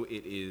 though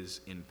it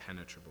is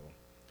impenetrable.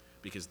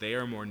 Because they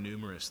are more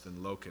numerous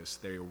than locusts,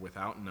 they are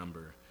without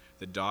number.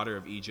 The daughter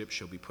of Egypt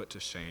shall be put to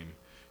shame.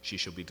 She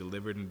shall be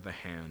delivered into the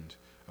hand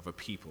of a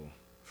people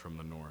from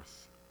the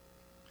north.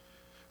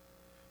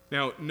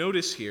 Now,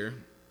 notice here,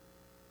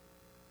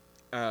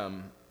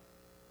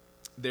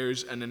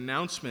 there's an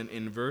announcement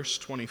in verse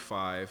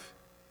 25,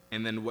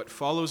 and then what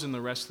follows in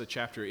the rest of the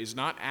chapter is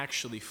not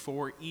actually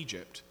for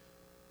Egypt,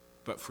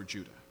 but for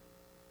Judah.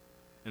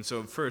 And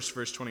so first,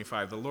 verse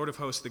 25, the Lord of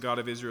hosts, the God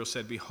of Israel,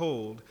 said,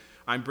 behold,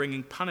 I'm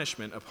bringing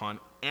punishment upon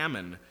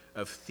Ammon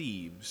of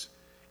Thebes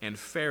and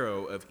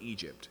Pharaoh of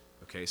Egypt.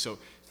 Okay, so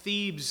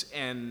Thebes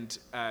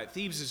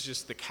is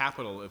just the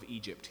capital of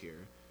Egypt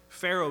here.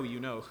 Pharaoh,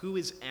 who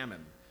is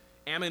Ammon?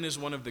 Ammon is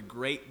one of the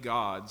great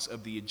gods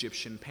of the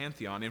Egyptian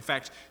pantheon. In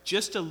fact,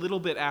 just a little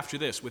bit after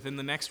this, within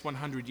the next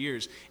 100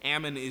 years,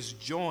 Ammon is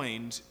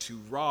joined to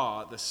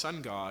Ra, the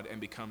sun god,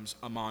 and becomes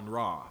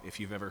Amon-Ra, if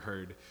you've ever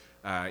heard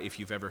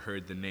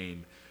the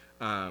name.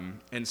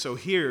 And so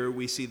here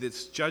we see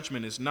this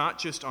judgment is not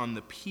just on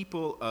the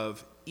people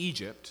of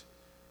Egypt,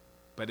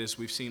 but as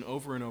we've seen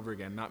over and over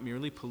again, not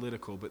merely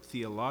political, but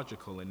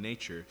theological in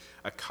nature,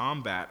 a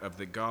combat of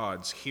the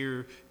gods.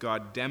 Here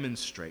God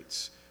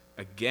demonstrates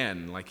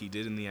again, like he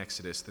did in the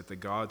Exodus, that the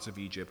gods of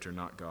Egypt are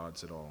not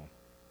gods at all.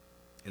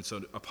 And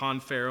so upon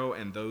Pharaoh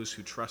and those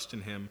who trust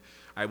in him,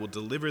 I will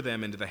deliver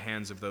them into the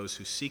hands of those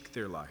who seek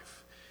their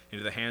life,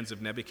 into the hands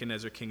of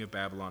Nebuchadnezzar king of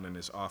Babylon and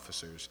his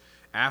officers.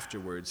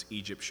 Afterwards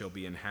Egypt shall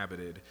be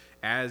inhabited,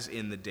 as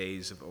in the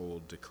days of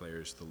old,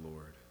 declares the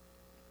Lord.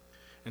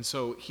 And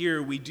so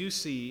here we do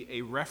see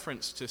a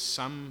reference to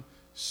some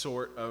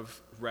sort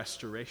of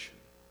restoration.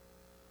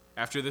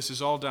 After this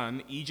is all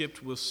done,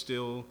 Egypt will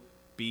still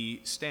be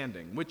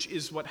standing, which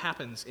is what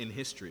happens in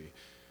history.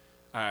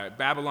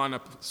 Babylon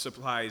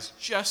supplies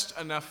just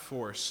enough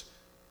force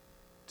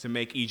to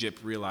make Egypt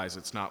realize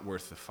it's not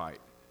worth the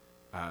fight,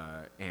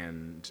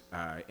 and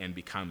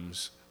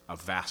becomes a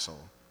vassal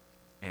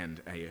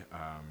and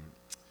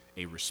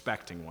a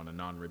respecting one, a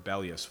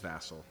non-rebellious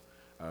vassal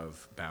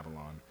of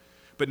Babylon.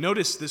 But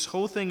notice this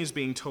whole thing is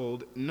being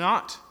told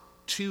not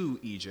to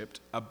Egypt,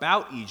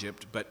 about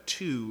Egypt, but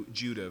to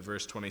Judah,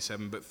 verse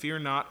 27. But fear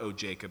not, O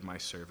Jacob, my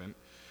servant,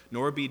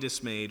 nor be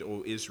dismayed,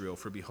 O Israel,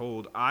 for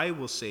behold, I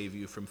will save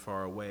you from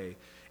far away,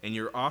 and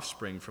your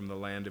offspring from the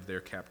land of their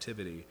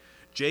captivity.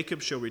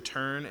 Jacob shall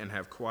return and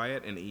have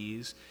quiet and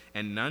ease,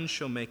 and none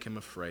shall make him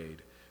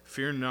afraid.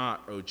 Fear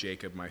not, O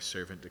Jacob, my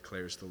servant,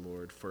 declares the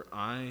Lord, for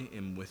I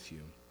am with you.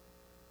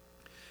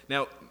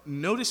 Now,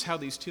 notice how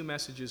these two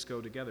messages go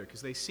together,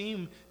 because they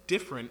seem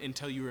different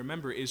until you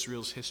remember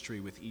Israel's history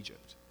with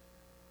Egypt.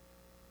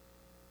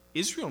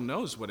 Israel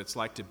knows what it's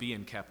like to be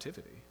in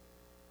captivity.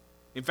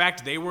 In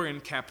fact, they were in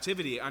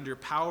captivity under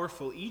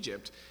powerful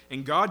Egypt,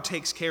 and God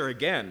takes care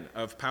again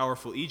of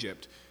powerful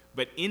Egypt.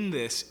 But in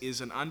this is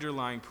an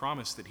underlying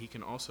promise that he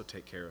can also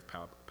take care of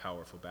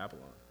powerful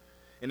Babylon.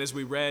 And as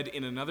we read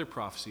in another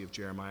prophecy of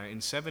Jeremiah,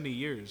 in 70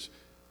 years,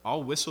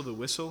 I'll whistle the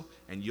whistle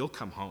and you'll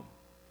come home.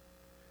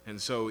 And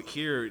so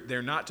here,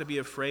 they're not to be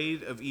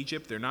afraid of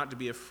Egypt. They're not to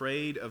be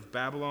afraid of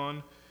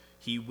Babylon.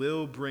 He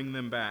will bring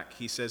them back.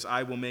 He says,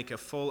 I will make a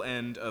full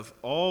end of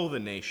all the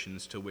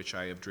nations to which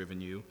I have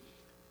driven you,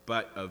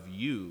 but of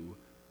you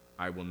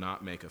I will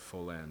not make a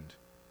full end.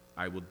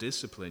 I will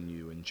discipline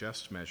you in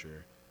just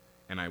measure,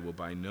 and I will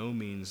by no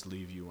means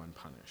leave you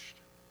unpunished.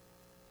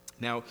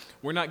 Now,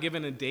 we're not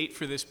given a date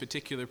for this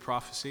particular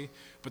prophecy,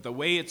 but the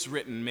way it's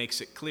written makes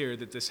it clear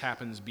that this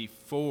happens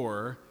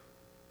before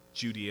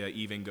Judea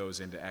even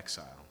goes into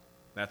exile.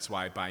 That's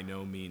why by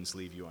no means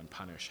leave you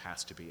unpunished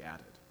has to be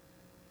added.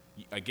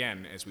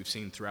 Again, as we've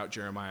seen throughout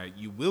Jeremiah,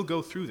 you will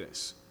go through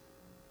this,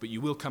 but you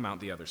will come out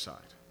the other side.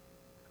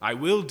 I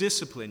will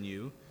discipline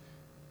you,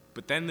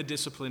 but then the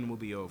discipline will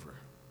be over.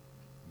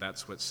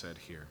 That's what's said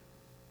here.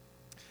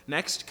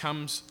 Next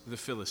comes the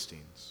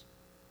Philistines.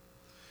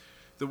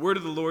 The word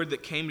of the Lord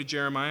that came to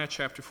Jeremiah,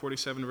 chapter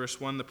 47, verse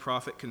 1, the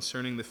prophet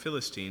concerning the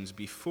Philistines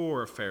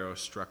before Pharaoh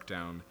struck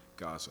down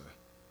Gaza.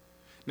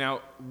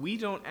 Now, we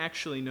don't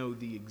actually know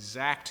the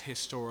exact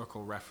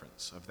historical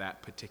reference of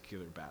that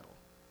particular battle.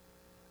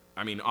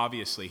 I mean,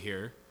 obviously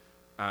here,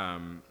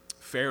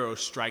 Pharaoh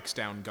strikes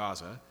down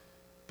Gaza,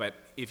 but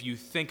if you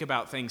think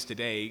about things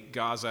today,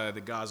 Gaza,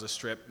 the Gaza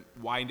Strip,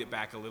 wind it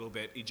back a little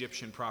bit,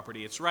 Egyptian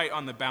property, it's right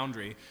on the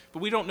boundary,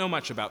 but we don't know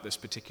much about this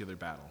particular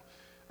battle.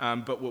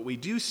 But what we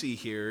do see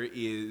here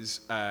is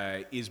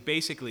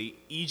basically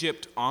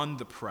Egypt on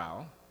the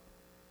prowl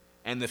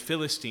and the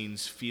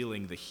Philistines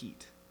feeling the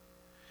heat.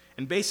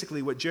 And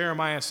basically what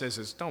Jeremiah says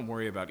is, don't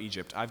worry about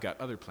Egypt. I've got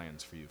other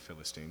plans for you,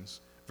 Philistines.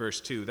 Verse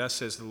 2, thus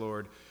says the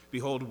Lord,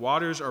 behold,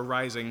 waters are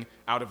rising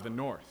out of the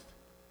north.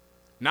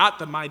 Not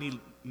the mighty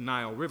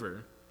Nile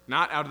River,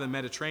 not out of the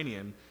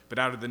Mediterranean, but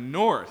out of the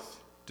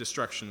north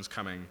destruction's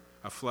coming,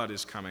 a flood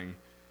is coming,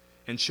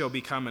 and shall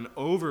become an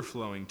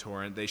overflowing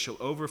torrent. They shall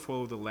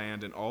overflow the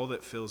land and all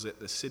that fills it,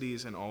 the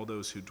cities and all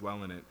those who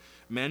dwell in it.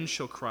 Men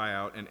shall cry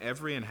out, and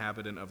every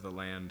inhabitant of the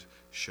land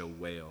shall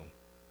wail.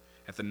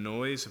 At the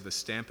noise of the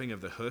stamping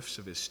of the hoofs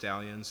of his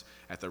stallions,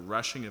 at the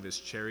rushing of his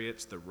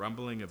chariots, the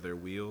rumbling of their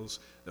wheels,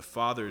 the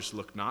fathers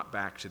look not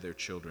back to their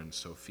children,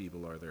 so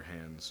feeble are their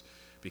hands,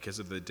 because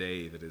of the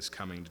day that is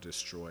coming to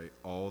destroy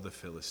all the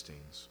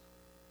Philistines.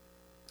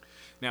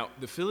 Now,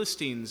 the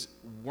Philistines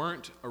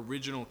weren't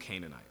original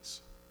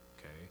Canaanites.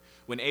 Okay?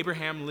 When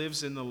Abraham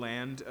lives in the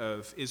land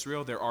of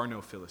Israel, there are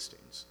no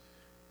Philistines.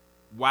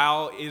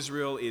 While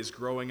Israel is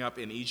growing up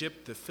in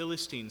Egypt, the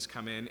Philistines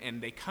come in,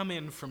 and they come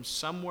in from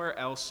somewhere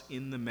else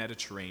in the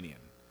Mediterranean.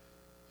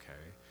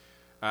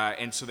 Okay,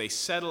 and so they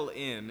settle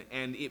in,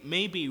 and it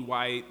may be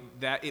why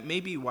that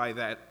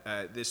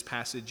this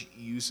passage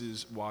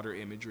uses water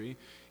imagery.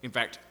 In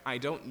fact, I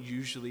don't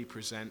usually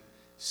present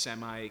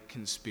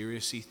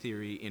semi-conspiracy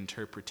theory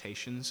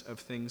interpretations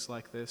of things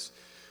like this,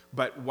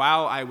 But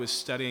while I was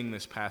studying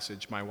this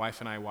passage, my wife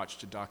and I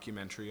watched a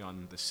documentary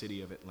on the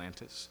city of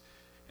Atlantis,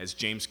 as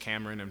James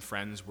Cameron and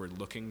friends were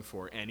looking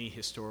for any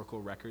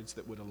historical records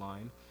that would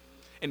align.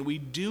 And we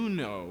do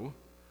know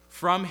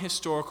from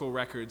historical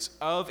records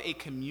of a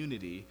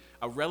community,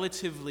 a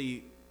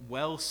relatively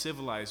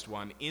well-civilized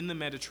one in the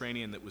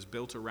Mediterranean that was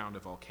built around a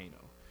volcano.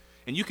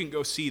 And you can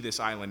go see this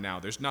island now.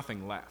 There's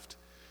nothing left.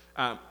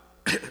 But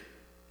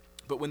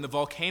when the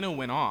volcano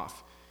went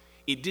off,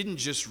 it didn't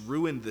just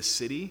ruin the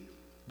city,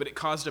 but it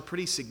caused a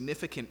pretty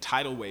significant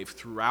tidal wave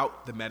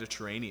throughout the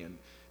Mediterranean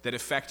that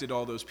affected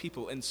all those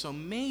people. And so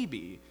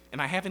maybe,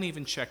 and I haven't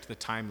even checked the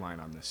timeline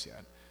on this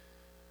yet,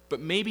 but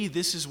maybe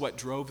this is what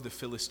drove the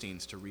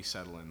Philistines to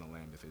resettle in the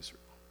land of Israel.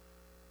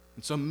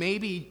 And so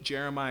maybe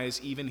Jeremiah is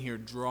even here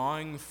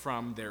drawing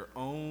from their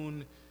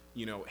own,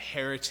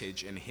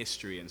 heritage and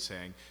history and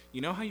saying,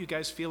 you know how you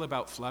guys feel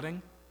about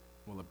flooding?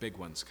 Well, a big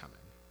one's coming,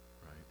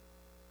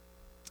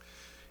 right?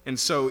 And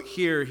so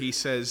here he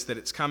says that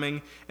it's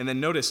coming, and then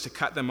notice to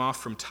cut them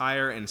off from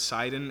Tyre and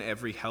Sidon,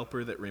 every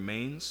helper that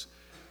remains.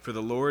 For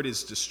the Lord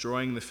is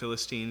destroying the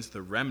Philistines,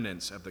 the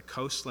remnants of the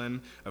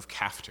coastland of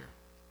Caphtor.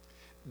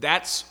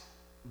 That's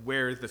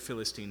where the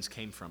Philistines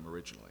came from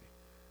originally,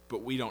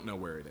 but we don't know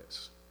where it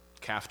is.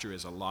 Caphtor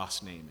is a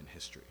lost name in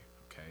history,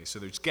 okay? So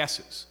there's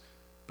guesses,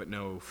 but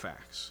no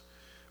facts.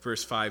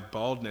 Verse 5,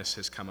 baldness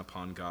has come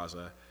upon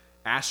Gaza.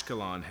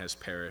 Ashkelon has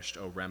perished,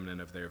 O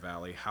remnant of their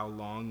valley. How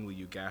long will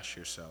you gash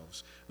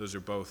yourselves? Those are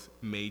both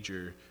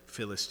major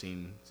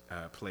Philistine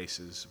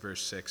places.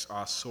 Verse 6,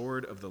 Ah,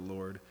 sword of the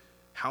Lord,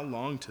 how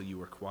long till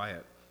you are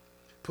quiet?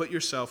 Put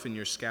yourself in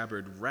your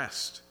scabbard,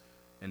 rest,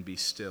 and be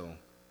still.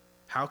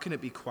 How can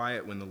it be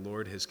quiet when the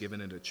Lord has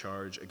given it a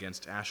charge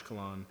against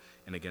Ashkelon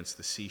and against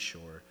the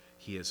seashore?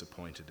 He has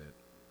appointed it.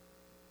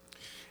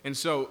 And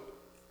so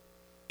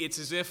it's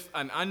as if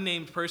an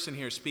unnamed person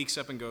here speaks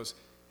up and goes,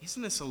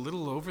 isn't this a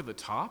little over the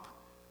top?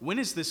 When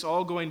is this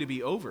all going to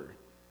be over?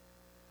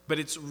 But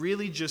it's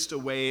really just a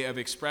way of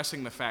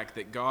expressing the fact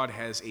that God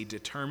has a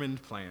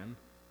determined plan.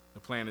 The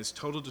plan is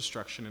total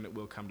destruction, and it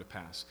will come to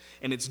pass.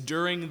 And it's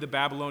during the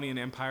Babylonian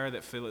Empire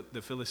that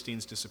the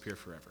Philistines disappear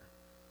forever.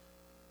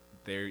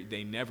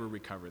 They never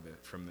recover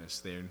from this.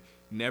 They're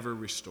never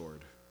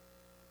restored.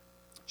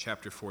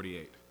 Chapter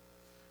 48.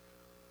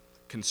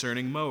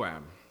 Concerning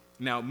Moab.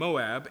 Now,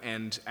 Moab,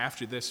 and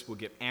after this we'll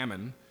get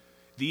Ammon,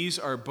 these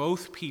are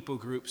both people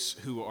groups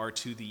who are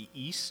to the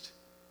east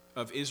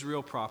of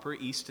Israel proper,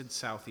 east and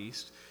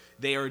southeast.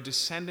 They are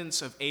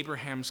descendants of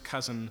Abraham's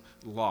cousin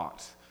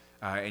Lot.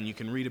 And you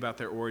can read about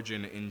their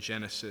origin in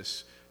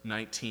Genesis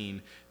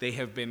 19. They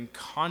have been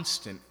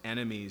constant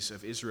enemies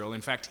of Israel. In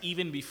fact,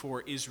 even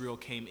before Israel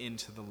came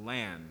into the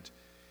land,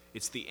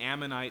 it's the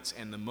Ammonites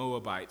and the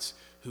Moabites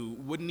who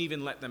wouldn't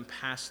even let them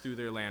pass through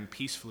their land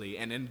peacefully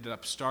and ended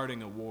up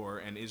starting a war,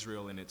 and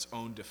Israel, in its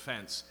own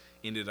defense,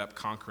 ended up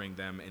conquering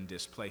them and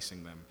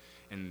displacing them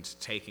and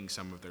taking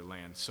some of their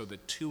land. So the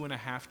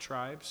 2.5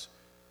 tribes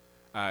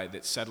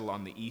that settle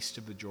on the east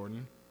of the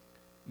Jordan,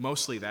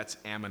 mostly that's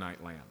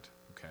Ammonite land.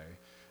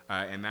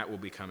 And that will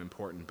become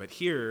important. But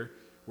here,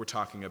 we're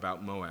talking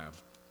about Moab.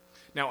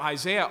 Now,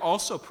 Isaiah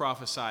also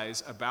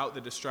prophesies about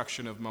the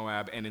destruction of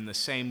Moab, and in the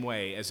same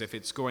way, as if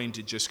it's going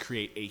to just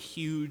create a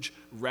huge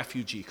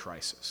refugee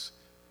crisis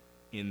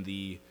in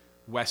the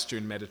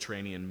western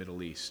Mediterranean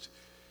Middle East.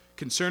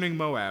 Concerning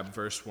Moab,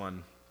 verse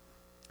 1,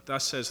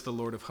 thus says the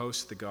Lord of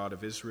hosts, the God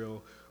of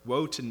Israel,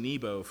 woe to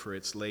Nebo, for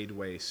it's laid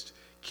waste.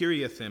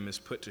 Kiriathim is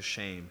put to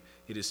shame.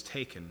 It is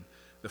taken.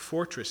 The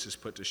fortress is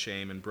put to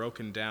shame and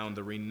broken down.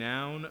 The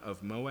renown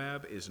of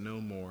Moab is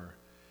no more.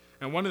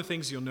 And one of the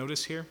things you'll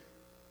notice here,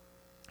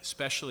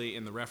 especially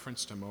in the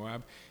reference to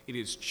Moab, it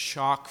is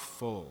chock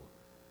full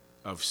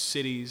of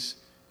cities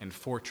and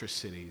fortress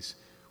cities.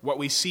 What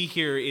we see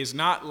here is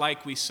not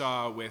like we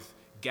saw with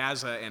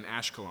Gaza and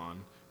Ashkelon,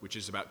 which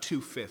is about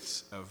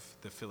 2/5 of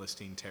the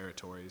Philistine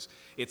territories.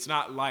 It's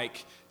not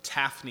like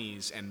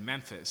Taphnes and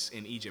Memphis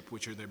in Egypt,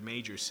 which are their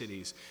major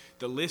cities.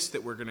 The list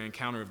that we're going to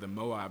encounter of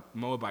the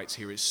Moabites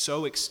here is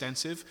so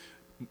extensive,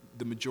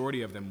 the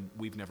majority of them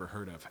we've never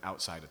heard of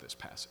outside of this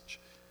passage.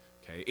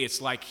 Okay?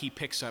 It's like he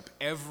picks up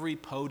every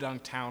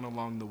podunk town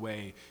along the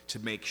way to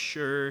make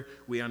sure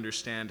we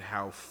understand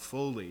how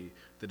fully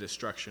the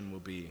destruction will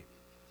be.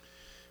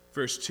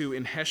 Verse 2,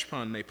 in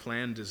Heshbon they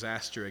planned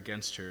disaster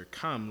against her.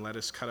 Come, let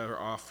us cut her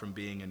off from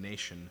being a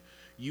nation.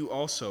 You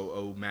also,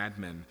 O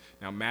madmen.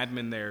 Now,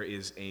 madmen there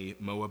is a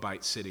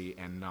Moabite city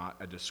and not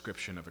a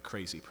description of a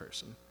crazy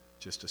person.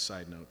 Just a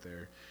side note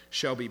there.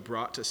 Shall be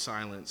brought to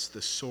silence.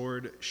 The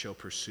sword shall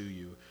pursue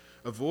you.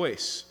 A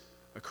voice,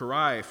 a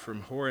cry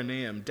from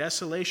Horonaim.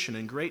 Desolation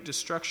and great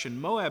destruction.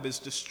 Moab is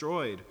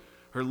destroyed.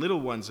 Her little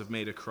ones have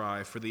made a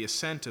cry. For the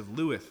ascent of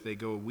Luith they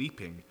go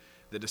weeping.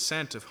 The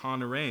descent of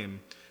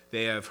Honoraim.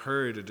 They have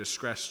heard a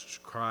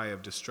distressed cry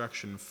of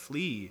destruction.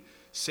 Flee,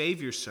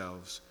 save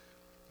yourselves.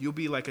 You'll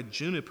be like a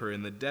juniper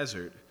in the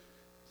desert.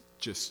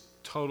 Just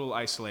total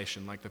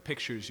isolation, like the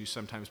pictures you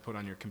sometimes put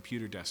on your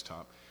computer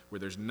desktop, where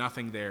there's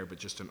nothing there but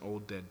just an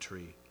old dead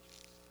tree.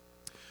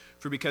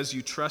 For because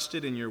you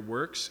trusted in your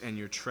works and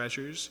your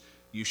treasures,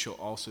 you shall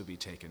also be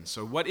taken.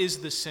 So what is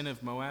the sin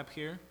of Moab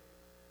here?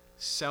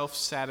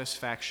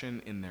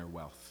 Self-satisfaction in their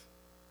wealth,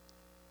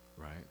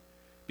 right?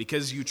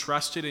 Because you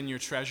trusted in your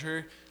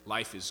treasure,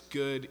 life is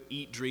good,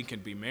 eat, drink,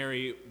 and be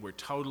merry. We're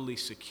totally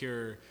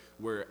secure.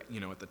 We're,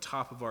 at the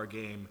top of our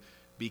game.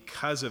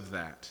 Because of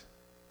that,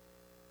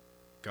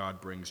 God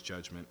brings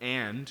judgment.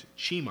 And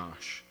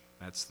Chemosh,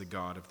 that's the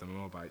god of the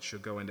Moabites, shall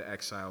go into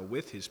exile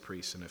with his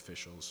priests and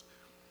officials.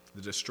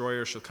 The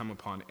destroyer shall come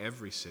upon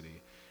every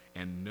city,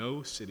 and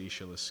no city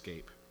shall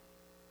escape.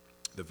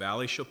 The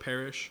valley shall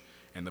perish,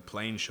 and the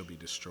plain shall be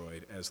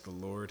destroyed, as the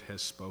Lord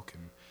has spoken.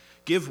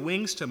 Give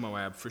wings to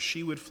Moab, for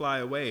she would fly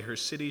away. Her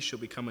cities shall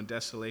become a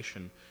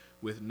desolation,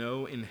 with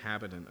no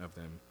inhabitant of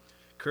them.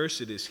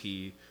 Cursed is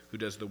he who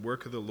does the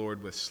work of the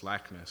Lord with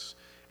slackness,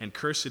 and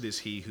cursed is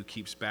he who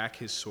keeps back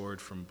his sword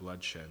from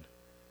bloodshed.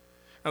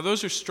 Now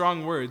those are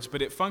strong words,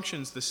 but it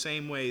functions the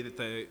same way that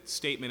the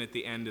statement at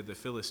the end of the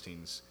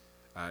Philistines'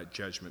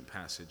 judgment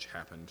passage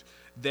happened.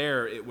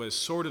 There it was,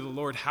 sword of the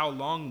Lord, how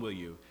long will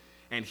you?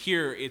 And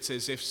here it's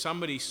as if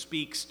somebody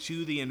speaks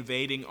to the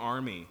invading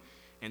army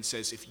and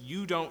says, if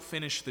you don't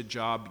finish the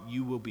job,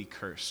 you will be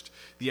cursed.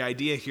 The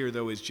idea here,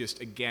 though, is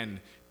just, again,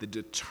 the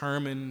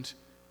determined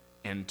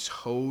and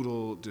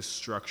total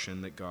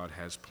destruction that God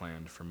has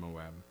planned for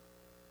Moab.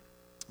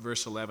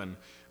 Verse 11,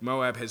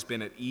 Moab has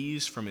been at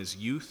ease from his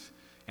youth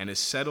and is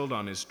settled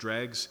on his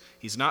dregs.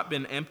 He's not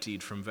been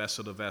emptied from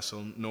vessel to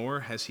vessel,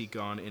 nor has he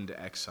gone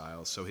into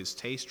exile. So his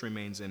taste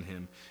remains in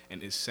him,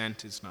 and his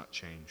scent is not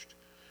changed.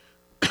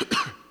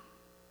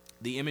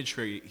 The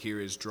imagery here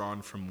is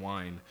drawn from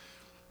wine.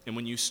 And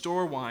when you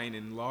store wine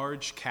in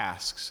large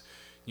casks,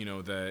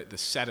 the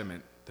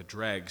sediment, the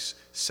dregs,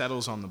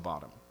 settles on the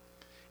bottom.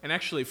 And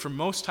actually, for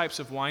most types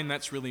of wine,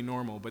 that's really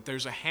normal, but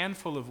there's a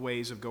handful of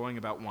ways of going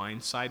about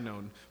wine. Side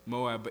note,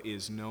 Moab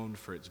is known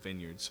for its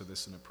vineyards, so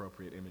this is an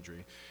appropriate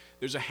imagery.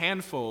 There's a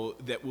handful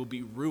that will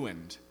be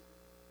ruined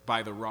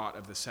by the rot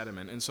of the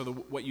sediment. And so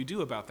what you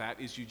do about that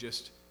is you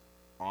just,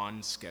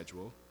 on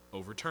schedule,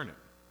 overturn it.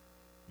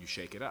 You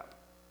shake it up,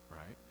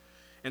 right?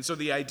 And so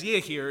the idea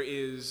here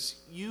is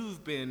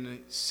you've been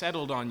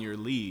settled on your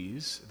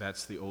lees,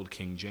 that's the old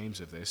King James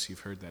of this,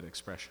 you've heard that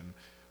expression,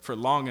 for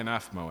long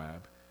enough,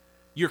 Moab.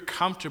 You're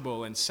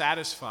comfortable and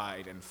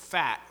satisfied and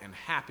fat and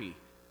happy.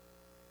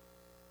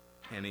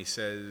 And he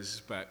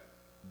says, but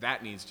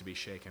that needs to be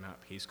shaken up.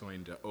 He's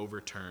going to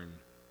overturn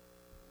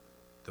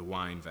the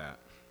wine vat.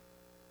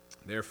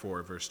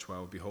 Therefore, verse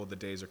 12, behold, the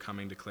days are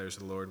coming, declares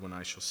the Lord, when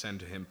I shall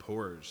send to him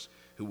pourers,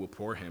 who will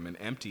pour him and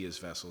empty his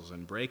vessels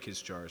and break his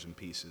jars in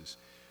pieces.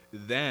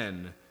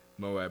 Then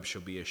Moab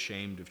shall be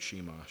ashamed of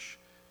Chemosh,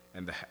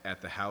 and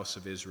at the house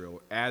of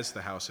Israel, as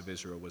the house of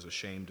Israel was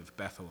ashamed of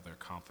Bethel, their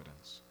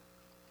confidence.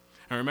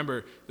 Now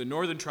remember, the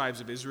northern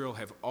tribes of Israel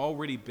have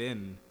already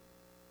been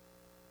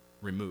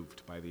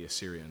removed by the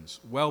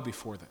Assyrians well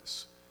before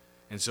this.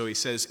 And so he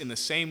says, in the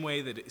same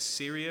way that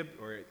Assyria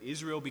or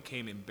Israel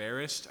became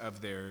embarrassed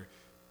of their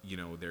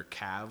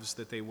calves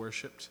that they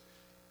worshipped,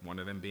 one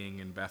of them being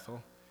in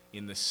Bethel,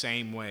 in the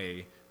same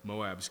way,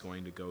 Moab's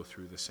going to go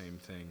through the same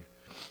thing.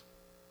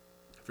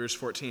 Verse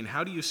 14,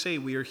 how do you say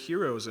we are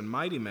heroes and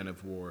mighty men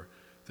of war?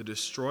 The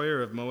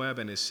destroyer of Moab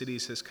and his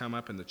cities has come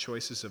up, and the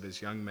choicest of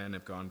his young men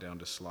have gone down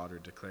to slaughter,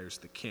 declares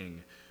the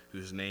king,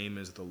 whose name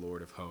is the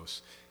Lord of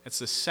hosts. It's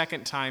the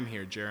second time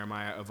here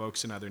Jeremiah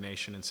evokes another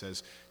nation and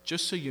says,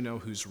 just so you know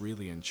who's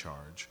really in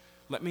charge,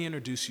 let me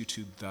introduce you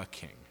to the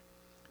king.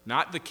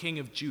 Not the king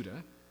of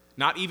Judah,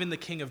 not even the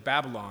king of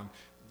Babylon,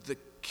 the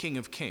King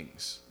of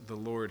Kings, the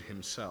Lord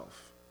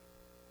himself.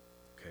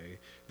 Okay?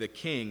 The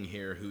king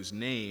here whose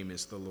name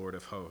is the Lord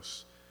of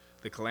hosts.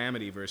 The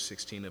calamity, verse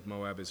 16, of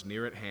Moab is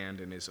near at hand,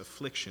 and his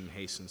affliction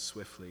hastens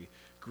swiftly.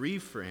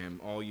 Grieve for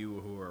him, all you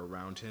who are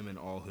around him and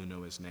all who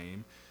know his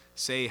name.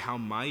 Say how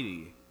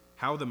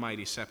the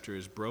mighty scepter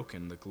is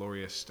broken, the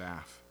glorious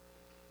staff.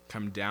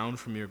 Come down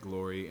from your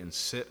glory and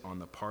sit on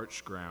the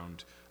parched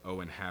ground,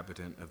 O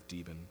inhabitant of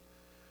Dibon.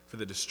 For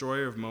the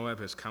destroyer of Moab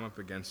has come up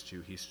against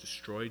you. He's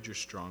destroyed your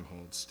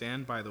stronghold.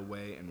 Stand by the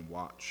way and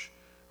watch,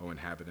 O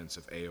inhabitants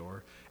of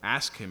Aor.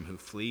 Ask him who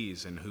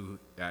flees and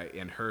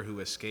her who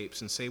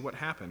escapes, and say, what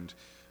happened?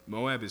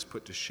 Moab is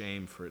put to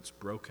shame, for it's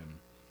broken.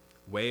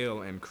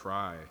 Wail and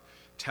cry.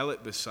 Tell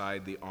it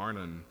beside the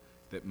Arnon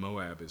that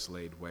Moab is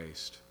laid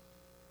waste.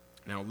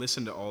 Now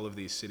listen to all of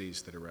these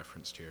cities that are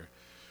referenced here.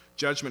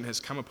 Judgment has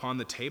come upon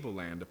the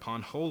tableland,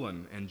 upon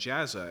Holon and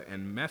Jaza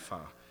and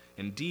Mephah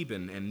and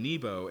Dibon and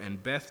Nebo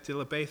and Beth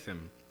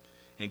Dilabathim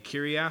and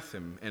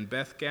Kiriathim and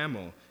Beth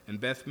Gamel and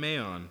Beth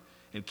Maon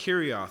and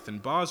Kirioth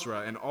and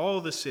Bozrah and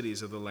all the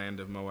cities of the land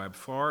of Moab,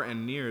 far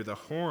and near. The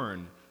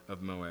horn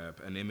of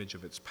Moab, an image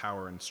of its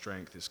power and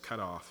strength, is cut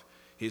off.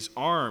 His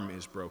arm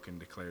is broken,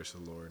 declares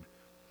the Lord.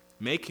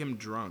 Make him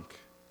drunk,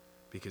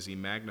 because he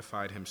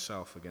magnified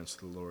himself against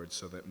the Lord,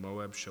 so that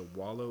Moab shall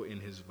wallow in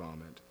his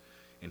vomit,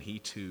 and he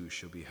too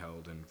shall be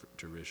held in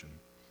derision.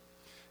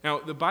 Now,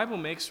 the Bible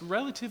makes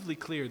relatively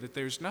clear that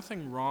there's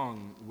nothing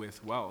wrong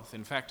with wealth.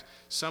 In fact,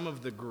 some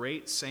of the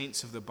great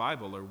saints of the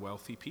Bible are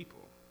wealthy people.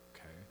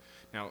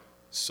 Now,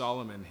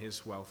 Solomon,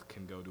 his wealth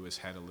can go to his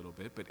head a little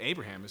bit, but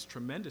Abraham is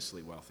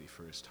tremendously wealthy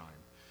for his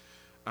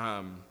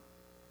time.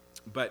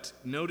 But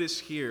notice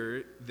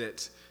here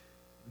that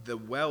the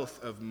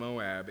wealth of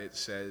Moab, it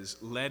says,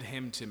 led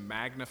him to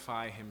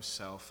magnify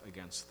himself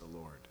against the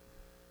Lord.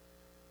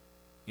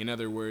 In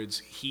other words,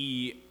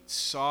 he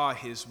saw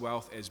his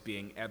wealth as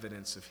being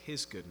evidence of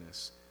his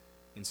goodness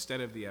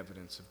instead of the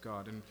evidence of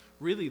God. And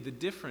really, the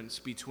difference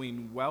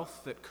between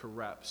wealth that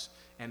corrupts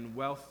and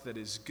wealth that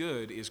is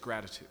good is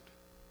gratitude.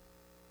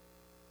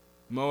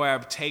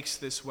 Moab takes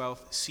this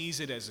wealth,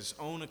 sees it as his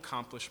own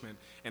accomplishment,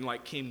 and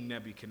like King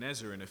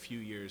Nebuchadnezzar in a few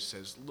years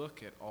says,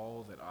 "Look at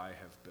all that I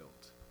have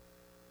built."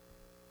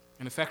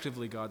 And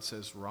effectively, God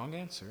says, wrong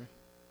answer,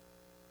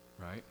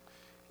 right?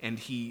 And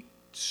he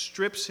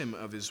strips him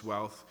of his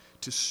wealth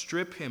to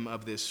strip him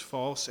of this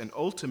false and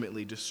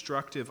ultimately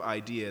destructive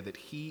idea that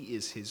he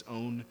is his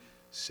own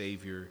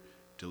Savior,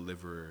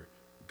 deliverer,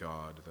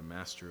 God, the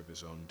master of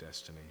his own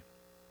destiny.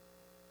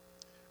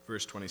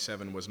 Verse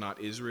 27, was not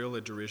Israel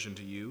a derision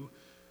to you?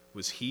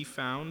 Was he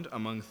found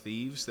among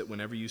thieves that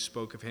whenever you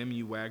spoke of him,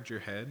 you wagged your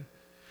head?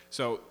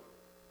 So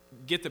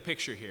get the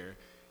picture here.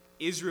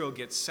 Israel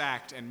gets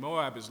sacked, and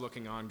Moab is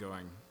looking on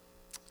going,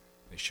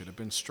 they should have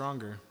been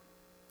stronger.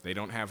 They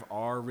don't have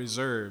our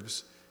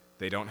reserves.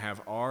 They don't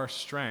have our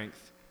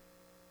strength.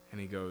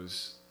 And he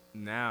goes,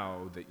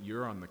 now that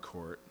you're on the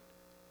court,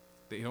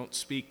 they don't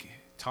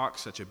talk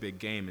such a big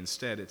game.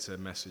 Instead, it's a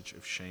message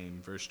of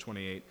shame. Verse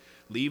 28,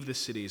 leave the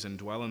cities and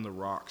dwell in the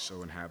rocks,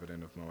 O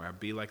inhabitant of Moab.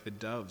 Be like the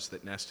doves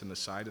that nest in the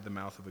side of the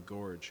mouth of a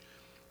gorge.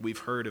 We've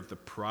heard of the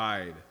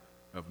pride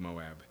of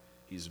Moab.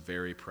 He's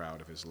very proud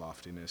of his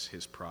loftiness,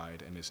 his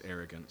pride, and his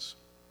arrogance,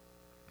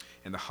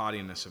 and the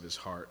haughtiness of his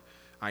heart.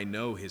 I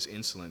know his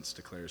insolence,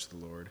 declares the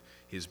Lord.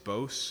 His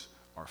boasts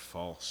are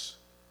false.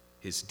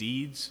 His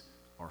deeds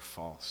are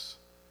false.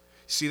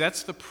 See,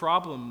 that's the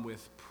problem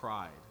with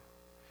pride.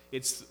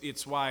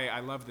 It's why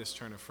I love this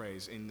turn of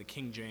phrase. In the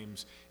King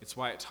James, it's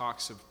why it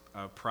talks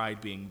of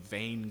pride being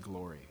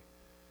vainglory.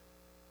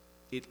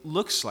 It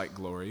looks like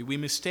glory. We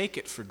mistake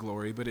it for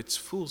glory, but it's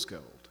fool's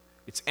gold.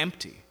 It's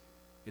empty.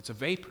 It's a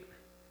vapor.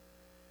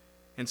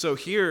 And so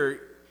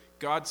here,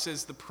 God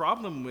says the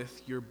problem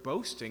with your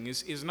boasting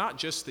is not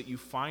just that you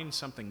find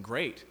something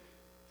great,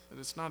 that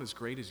it's not as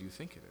great as you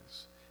think it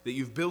is. That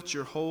you've built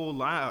your whole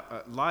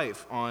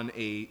life on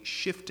a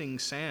shifting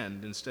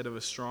sand instead of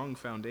a strong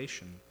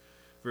foundation.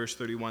 Verse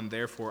 31,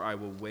 therefore I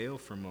will wail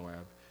for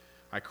Moab.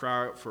 I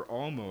cry out for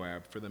all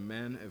Moab, for the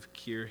men of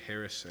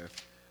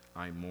Kir-Hareseth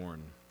I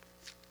mourn.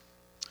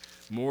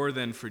 More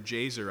than for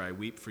Jazer I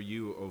weep for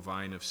you, O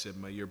vine of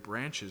Sibmah. Your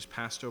branches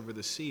passed over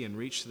the sea and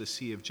reached to the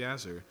sea of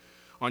Jazer.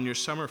 On your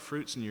summer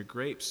fruits and your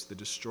grapes the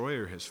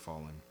destroyer has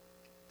fallen.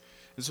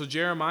 And so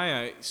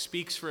Jeremiah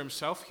speaks for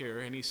himself here,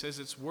 and he says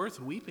it's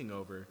worth weeping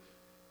over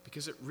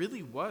because it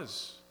really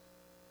was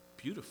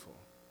beautiful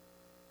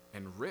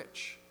and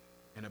rich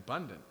and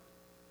abundant.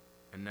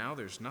 And now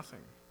there's nothing.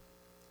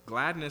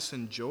 Gladness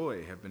and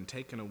joy have been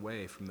taken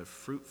away from the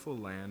fruitful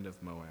land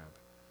of Moab.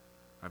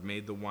 I've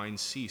made the wine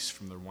cease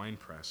from the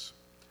winepress.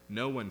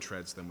 No one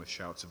treads them with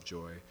shouts of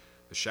joy.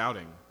 The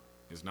shouting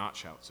is not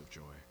shouts of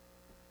joy.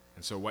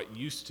 And so what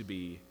used to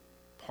be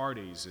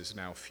parties is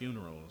now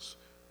funerals.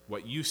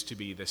 What used to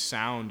be the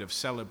sound of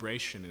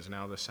celebration is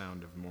now the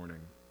sound of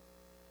mourning.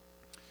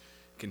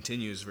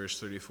 Continues verse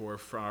 34,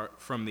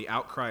 from the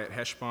outcry at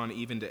Heshbon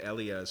even to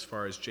Eliah as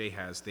far as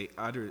Jahaz, they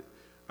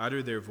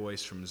utter their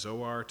voice from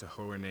Zoar to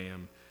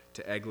Horonaim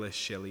to Eglah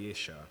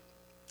Shelisha.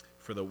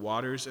 For the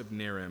waters of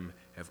Nerim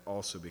have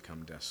also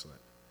become desolate.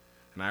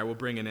 And I will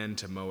bring an end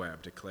to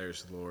Moab,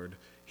 declares the Lord,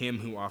 him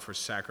who offers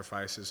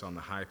sacrifices on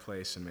the high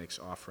place and makes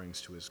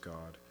offerings to his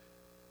God.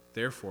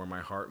 Therefore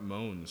my heart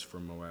moans for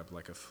Moab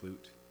like a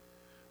flute.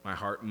 My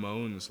heart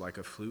moans like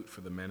a flute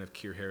for the men of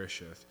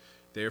Kir-Hareseth.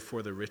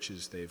 Therefore the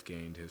riches they have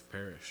gained have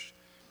perished.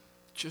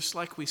 Just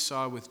like we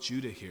saw with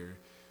Judah here,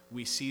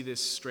 we see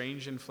this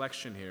strange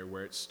inflection here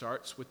where it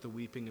starts with the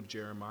weeping of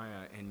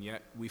Jeremiah, and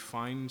yet we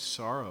find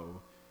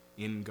sorrow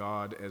in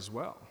God as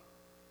well.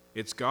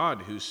 It's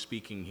God who's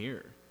speaking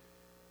here.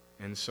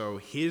 And so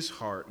his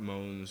heart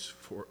moans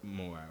for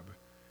Moab.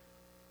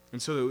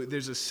 And so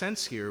there's a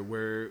sense here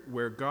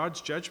where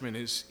God's judgment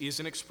is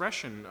an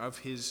expression of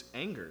his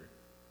anger.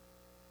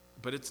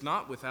 But it's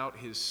not without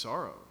his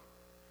sorrow.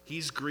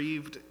 He's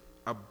grieved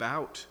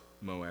about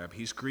Moab.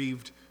 He's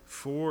grieved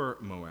for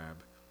Moab.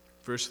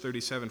 Verse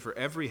 37, for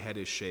every head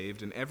is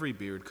shaved and every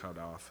beard cut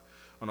off.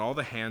 On all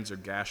the hands are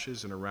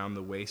gashes and around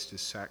the waist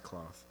is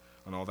sackcloth.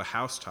 On all the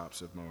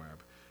housetops of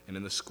Moab. And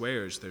in the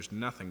squares there's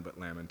nothing but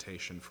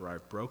lamentation. For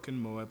I've broken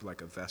Moab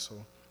like a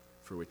vessel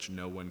for which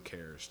no one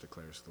cares,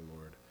 declares the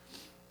Lord.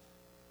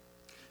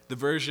 The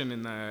version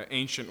in the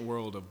ancient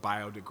world of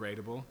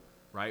biodegradable,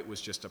 right, was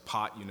just a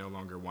pot you no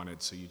longer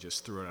wanted, so you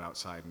just threw it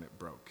outside and it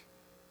broke.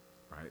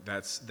 Right?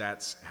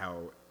 That's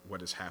how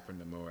what has happened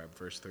to Moab.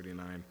 Verse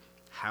 39,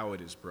 how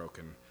it is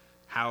broken,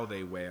 how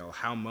they wail,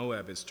 how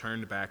Moab is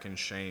turned back in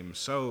shame.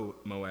 So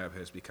Moab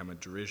has become a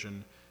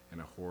derision and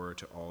a horror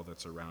to all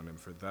that's around him.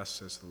 For thus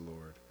says the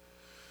Lord,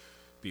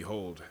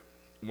 behold,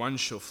 One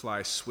shall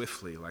fly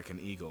swiftly like an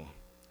eagle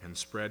and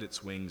spread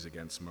its wings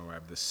against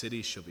Moab. The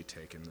city shall be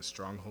taken, the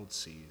stronghold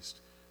seized.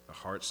 The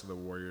hearts of the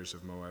warriors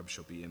of Moab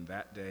shall be in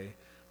that day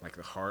like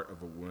the heart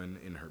of a woman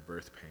in her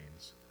birth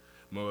pains.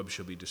 Moab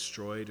shall be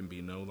destroyed and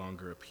be no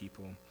longer a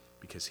people,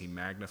 because he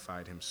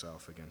magnified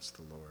himself against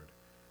the Lord.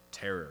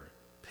 Terror,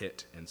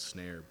 pit, and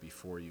snare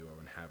before you, O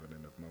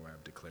inhabitant of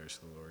Moab, declares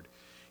the Lord.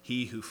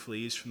 He who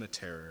flees from the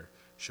terror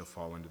shall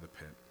fall into the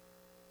pit.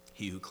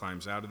 He who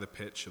climbs out of the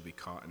pit shall be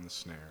caught in the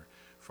snare,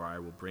 for I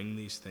will bring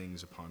these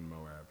things upon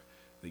Moab,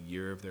 the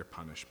year of their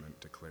punishment,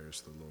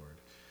 declares the Lord.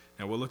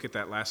 Now we'll look at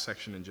that last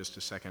section in just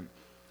a second,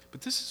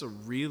 but this is a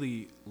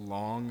really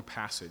long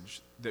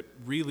passage that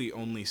really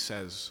only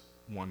says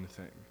one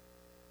thing.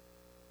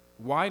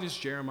 Why does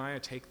Jeremiah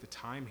take the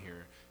time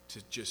here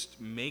to just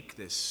make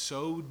this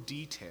so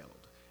detailed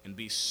and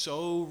be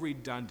so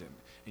redundant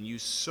and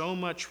use so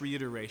much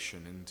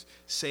reiteration and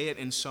say it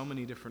in so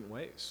many different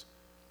ways?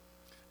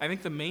 I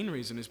think the main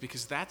reason is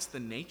because that's the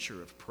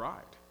nature of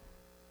pride.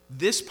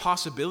 This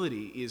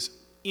possibility is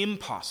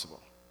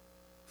impossible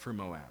for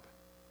Moab.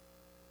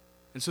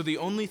 And so the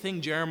only thing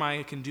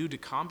Jeremiah can do to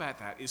combat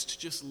that is to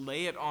just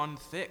lay it on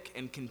thick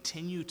and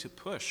continue to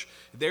push.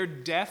 They're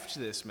deaf to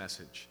this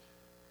message,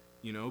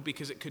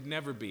 because it could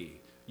never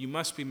be. You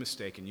must be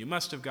mistaken. You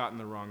must have gotten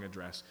the wrong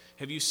address.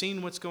 Have you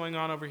seen what's going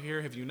on over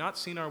here? Have you not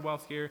seen our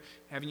wealth here?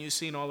 Haven't you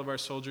seen all of our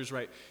soldiers,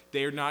 right?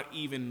 They're not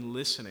even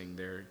listening.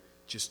 They're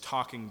just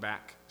talking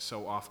back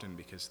so often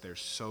because they're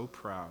so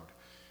proud.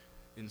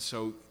 And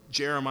so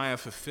Jeremiah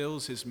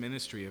fulfills his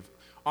ministry of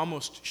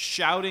almost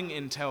shouting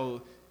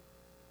until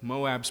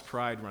Moab's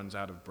pride runs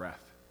out of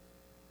breath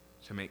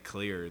to make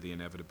clear the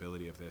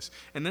inevitability of this.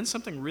 And then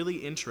something really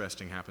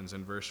interesting happens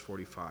in verse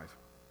 45.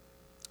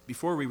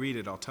 Before we read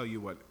it, I'll tell you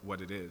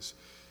what it is.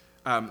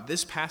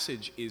 This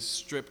passage is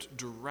stripped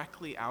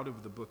directly out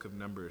of the book of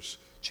Numbers,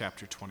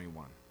 chapter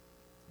 21.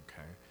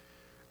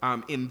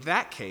 Okay? In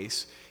that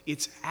case,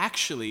 it's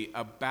actually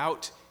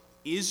about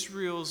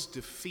Israel's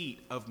defeat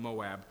of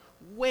Moab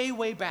way,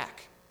 way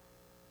back.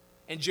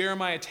 And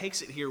Jeremiah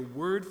takes it here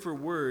word for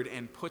word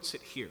and puts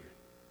it here.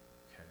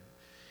 Okay?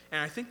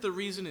 And I think the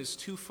reason is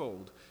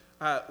twofold.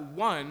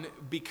 One,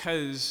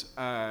 because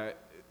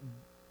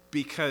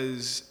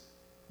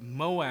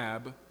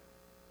Moab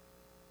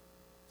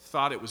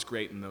thought it was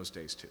great in those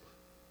days too,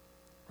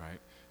 right?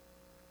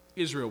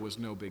 Israel was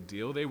no big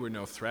deal. They were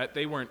no threat.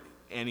 They weren't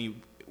any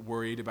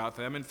worried about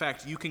them. In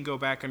fact, you can go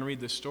back and read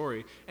this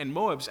story, and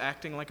Moab's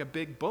acting like a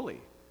big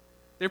bully.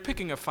 They're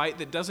picking a fight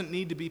that doesn't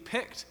need to be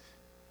picked.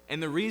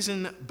 And the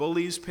reason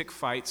bullies pick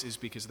fights is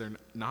because they're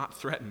not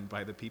threatened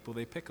by the people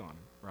they pick on,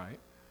 right?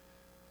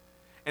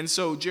 And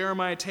so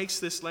Jeremiah takes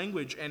this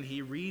language and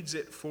he reads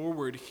it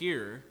forward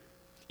here,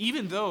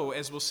 even though,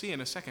 as we'll see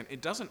in a second, it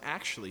doesn't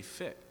actually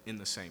fit in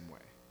the same way.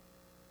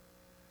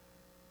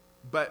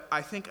 But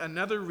I think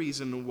another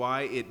reason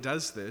why it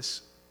does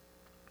this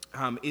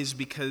is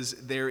because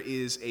there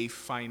is a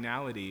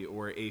finality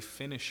or a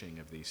finishing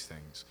of these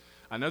things.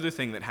 Another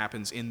thing that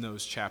happens in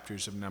those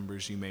chapters of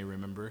Numbers, you may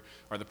remember,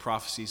 are the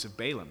prophecies of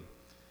Balaam.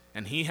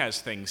 And he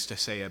has things to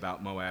say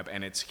about Moab,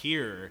 and it's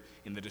here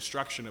in the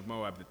destruction of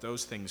Moab that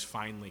those things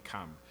finally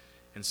come.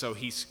 And so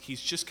he's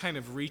just kind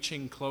of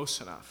reaching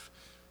close enough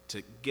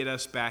to get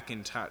us back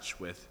in touch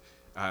with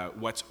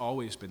what's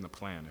always been the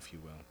plan, if you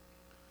will.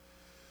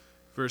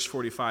 Verse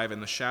 45, in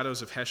the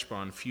shadows of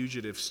Heshbon,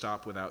 fugitives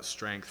stop without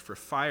strength, for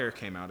fire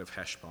came out of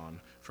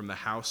Heshbon from the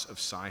house of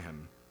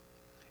Sihon.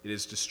 It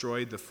has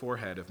destroyed the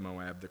forehead of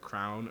Moab, the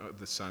crown of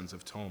the sons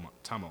of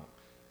tumult.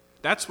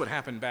 That's what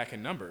happened back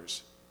in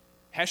Numbers.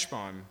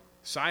 Heshbon,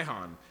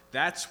 Sihon,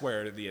 that's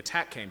where the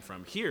attack came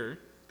from. Here,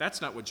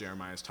 that's not what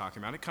Jeremiah is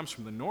talking about. It comes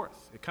from the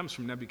north. It comes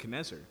from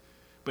Nebuchadnezzar.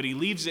 But he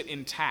leaves it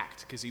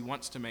intact because he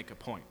wants to make a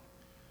point.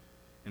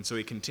 And so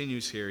he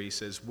continues here. He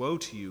says, woe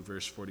to you,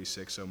 verse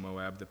 46, O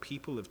Moab, the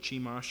people of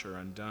Chemosh are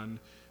undone,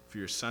 for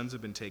your sons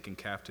have been taken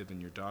captive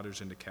and your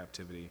daughters into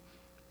captivity.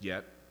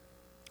 Yet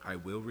I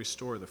will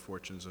restore the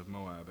fortunes of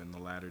Moab in the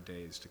latter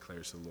days,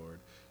 declares the Lord.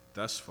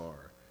 Thus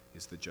far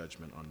is the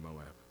judgment on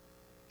Moab.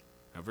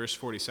 Now, verse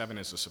 47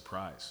 is a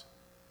surprise.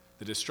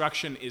 The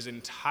destruction is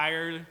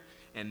entire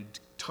and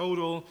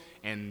total,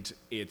 and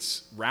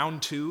it's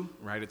round two,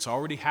 right? It's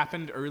already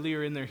happened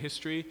earlier in their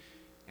history.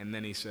 And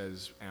then he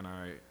says, and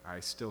I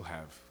still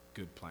have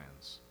good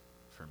plans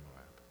for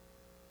Moab.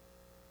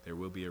 There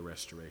will be a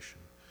restoration.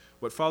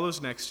 What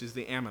follows next is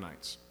the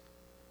Ammonites.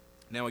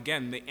 Now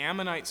again, the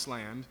Ammonites'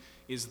 land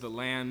is the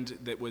land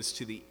that was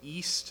to the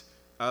east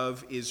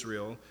of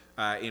Israel.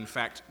 In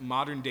fact,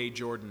 modern-day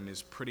Jordan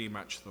is pretty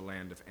much the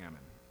land of Ammon.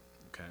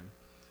 Okay?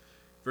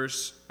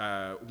 Verse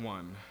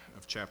 1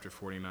 of chapter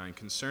 49,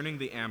 concerning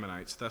the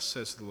Ammonites, thus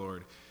says the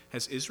Lord,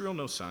 has Israel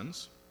no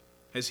sons?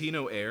 Has he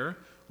no heir?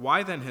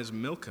 Why then has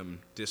Milcom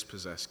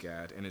dispossessed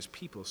Gad and his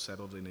people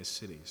settled in his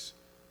cities?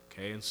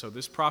 Okay, and so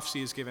this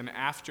prophecy is given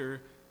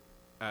after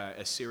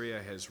Assyria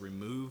has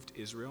removed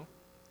Israel.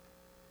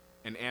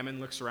 And Ammon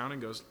looks around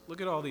and goes, look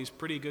at all these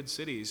pretty good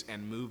cities,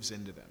 and moves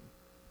into them.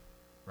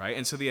 Right?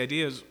 And so the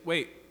idea is,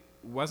 wait,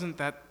 wasn't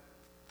that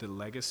the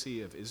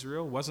legacy of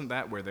Israel? Wasn't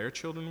that where their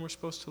children were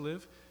supposed to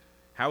live?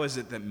 How is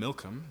it that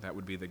Milcom, that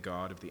would be the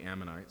god of the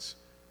Ammonites,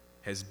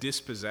 has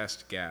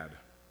dispossessed Gad?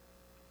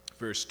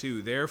 Verse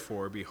 2,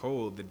 therefore,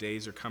 behold, the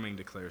days are coming,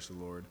 declares the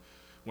Lord,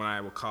 when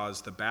I will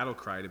cause the battle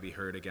cry to be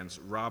heard against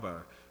Rabbah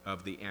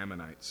of the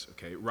Ammonites.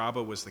 Okay,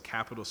 Rabbah was the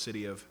capital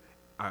city of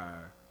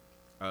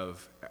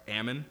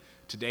Ammon.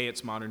 Today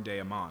it's modern-day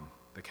Amman,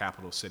 the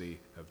capital city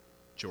of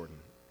Jordan.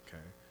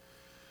 Okay,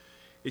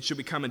 it shall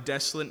become a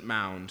desolate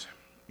mound.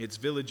 Its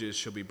villages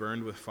shall be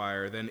burned with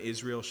fire. Then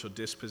Israel shall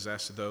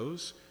dispossess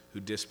those who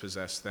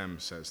dispossess them,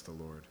 says the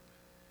Lord.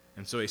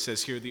 And so he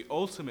says here, the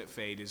ultimate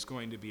fate is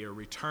going to be a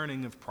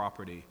returning of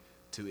property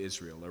to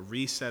Israel, a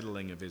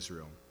resettling of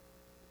Israel.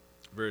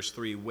 Verse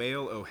 3,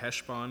 wail, O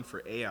Heshbon,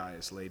 for Ai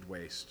is laid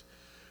waste.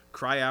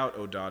 Cry out,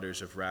 O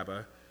daughters of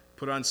Rabbah,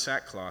 put on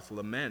sackcloth,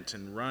 lament,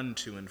 and run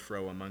to and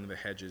fro among the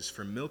hedges,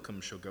 for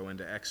Milcom shall go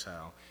into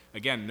exile.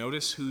 Again,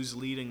 notice who's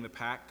leading the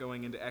pack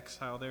going into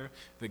exile there?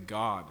 The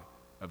god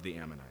of the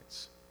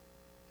Ammonites.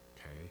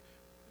 Okay?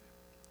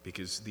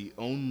 Because the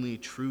only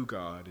true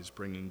God is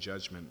bringing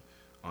judgment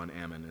on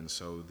Ammon, and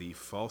so the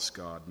false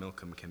god,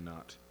 Milcom,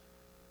 cannot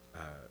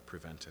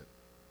prevent it.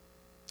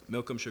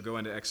 Milcom shall go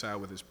into exile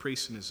with his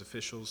priests and his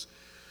officials.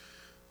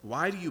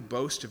 Why do you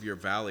boast of your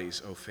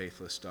valleys, O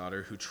faithless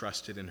daughter, who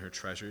trusted in her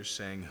treasures,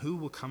 saying, who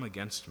will come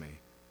against me?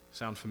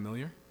 Sound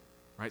familiar?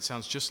 Right?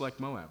 Sounds just like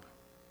Moab.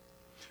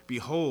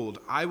 Behold,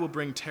 I will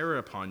bring terror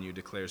upon you,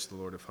 declares the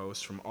Lord of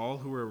hosts, from all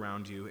who are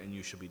around you, and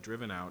you shall be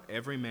driven out,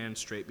 every man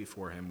straight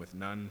before him, with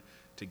none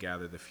to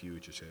gather the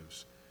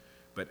fugitives.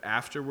 But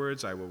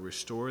afterwards I will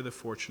restore the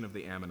fortune of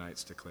the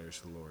Ammonites, declares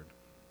the Lord.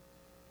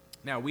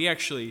 Now, we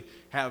actually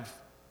have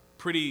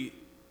pretty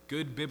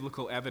good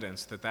biblical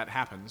evidence that that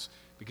happens,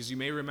 because you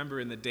may remember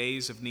in the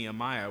days of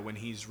Nehemiah, when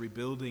he's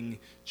rebuilding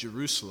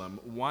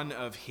Jerusalem, one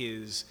of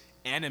his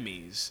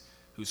enemies,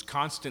 who's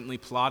constantly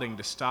plotting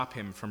to stop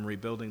him from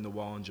rebuilding the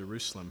wall in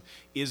Jerusalem,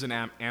 is an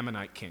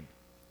Ammonite king.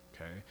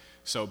 Okay?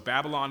 So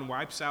Babylon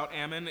wipes out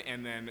Ammon,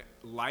 and then,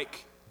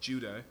 like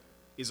Judah,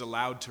 is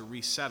allowed to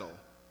resettle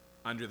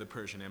under the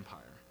Persian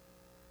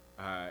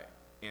Empire.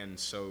 And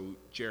so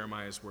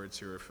Jeremiah's words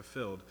here are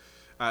fulfilled.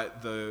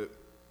 The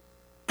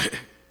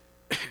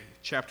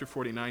chapter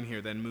 49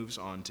 here then moves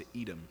on to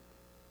Edom.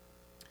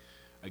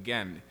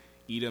 Again,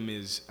 Edom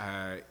is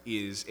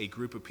a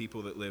group of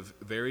people that live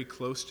very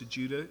close to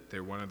Judah.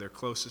 They're one of their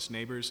closest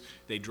neighbors.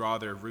 They draw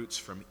their roots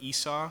from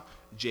Esau,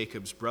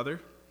 Jacob's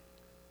brother.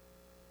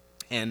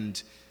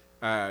 And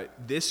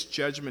this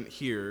judgment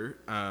here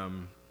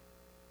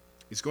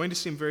is going to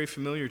seem very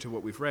familiar to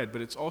what we've read,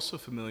 but it's also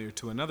familiar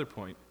to another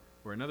point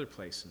or another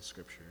place in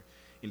Scripture.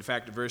 In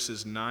fact,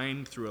 verses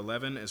 9 through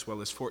 11, as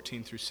well as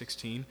 14 through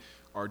 16,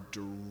 are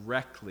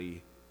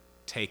directly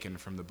taken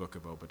from the book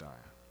of Obadiah.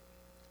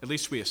 At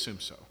least we assume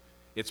so.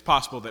 It's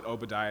possible that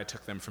Obadiah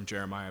took them from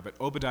Jeremiah, but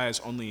Obadiah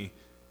is only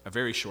a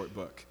very short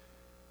book.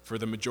 For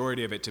the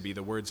majority of it to be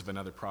the words of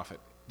another prophet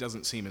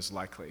doesn't seem as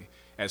likely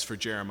as for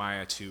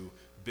Jeremiah to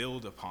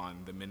build upon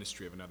the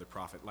ministry of another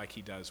prophet, like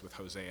he does with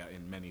Hosea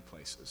in many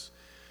places.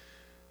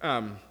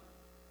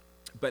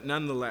 But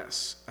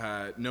nonetheless,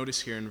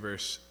 notice here in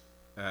verse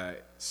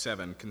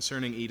 7,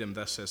 concerning Edom,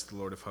 thus says the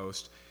Lord of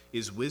hosts,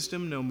 is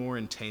wisdom no more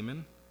in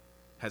Teman?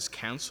 Has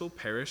counsel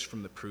perished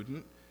from the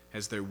prudent?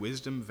 Has their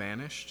wisdom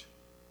vanished?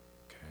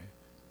 Okay.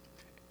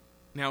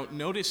 Now,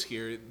 notice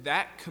here,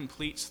 that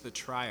completes the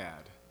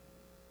triad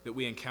that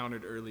we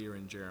encountered earlier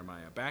in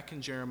Jeremiah. Back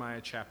in Jeremiah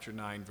chapter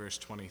 9, verse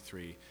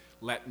 23,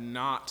 let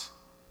not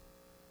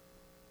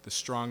the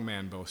strong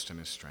man boast in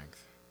his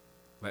strength.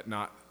 Let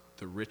not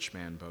the rich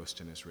man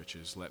boast in his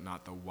riches. Let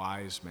not the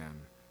wise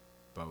man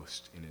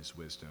boast in his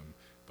wisdom.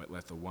 But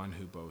let the one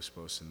who boasts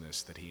boast in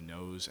this, that he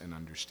knows and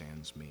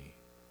understands me.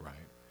 Right?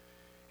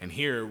 And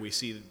here we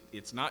see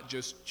it's not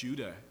just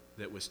Judah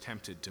that was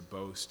tempted to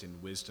boast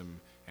in wisdom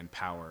and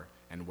power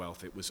and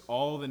wealth. It was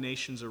all the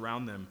nations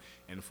around them.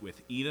 And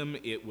with Edom,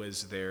 it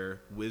was their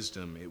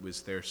wisdom. It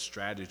was their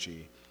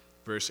strategy.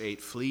 Verse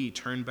 8, flee,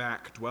 turn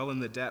back, dwell in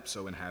the depths,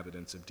 O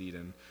inhabitants of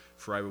Dedan,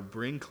 for I will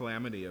bring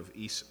calamity of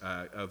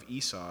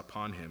Esau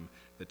upon him,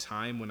 the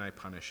time when I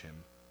punish him.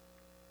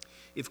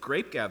 If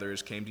grape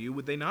gatherers came to you,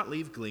 would they not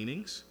leave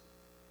gleanings?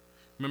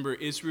 Remember,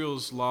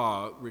 Israel's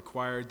law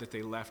required that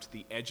they left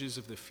the edges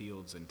of the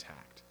fields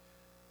intact.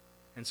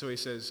 And so he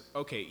says,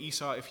 okay,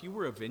 Esau, if you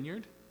were a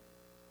vineyard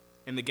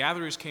and the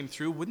gatherers came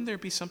through, wouldn't there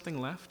be something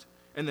left?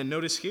 And then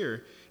notice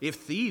here, if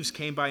thieves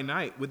came by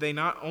night, would they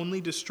not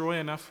only destroy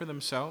enough for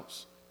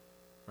themselves?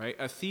 Right?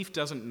 A thief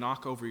doesn't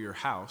knock over your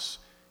house,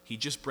 he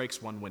just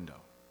breaks one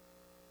window.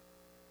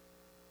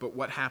 But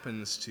what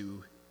happens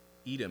to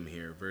Edom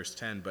here? Verse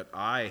 10, but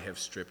I have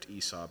stripped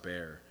Esau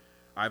bare.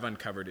 I've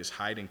uncovered his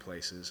hiding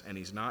places, and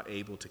he's not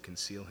able to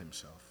conceal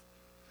himself.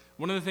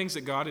 One of the things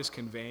that God is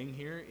conveying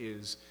here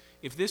is,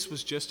 if this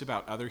was just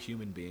about other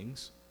human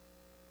beings,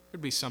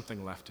 there'd be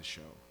something left to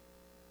show.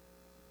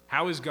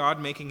 How is God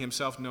making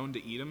himself known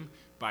to Edom?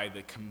 By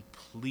the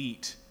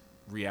complete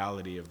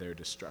reality of their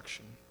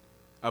destruction.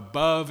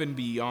 Above and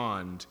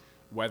beyond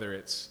whether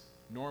it's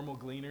normal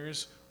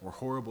gleaners or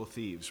horrible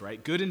thieves,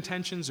 right? Good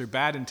intentions or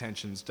bad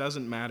intentions,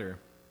 doesn't matter.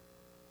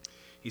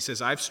 He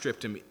says, I've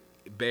stripped him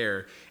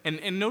bare.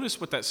 And notice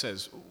what that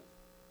says.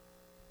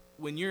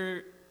 When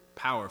you're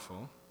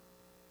powerful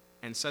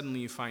and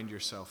suddenly you find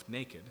yourself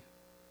naked,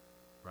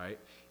 right?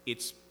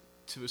 It's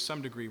to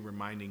some degree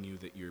reminding you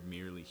that you're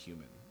merely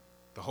human.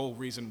 The whole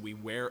reason we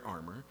wear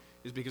armor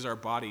is because our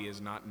body is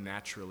not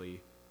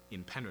naturally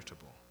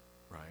impenetrable,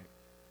 right?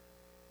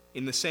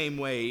 In the same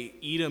way,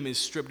 Edom is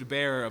stripped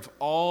bare of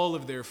all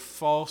of their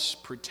false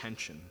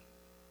pretension.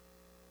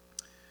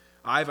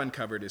 I've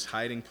uncovered his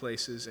hiding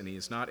places, and he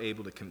is not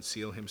able to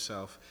conceal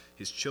himself.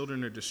 His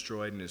children are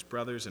destroyed, and his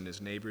brothers and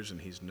his neighbors,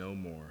 and he's no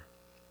more.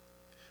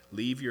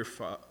 Leave your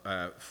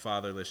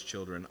fatherless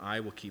children. I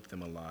will keep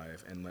them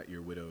alive, and let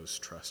your widows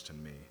trust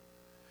in me.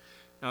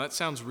 Now, that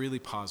sounds really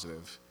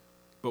positive,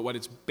 but what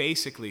it's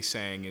basically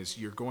saying is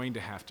you're going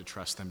to have to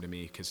trust them to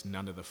me because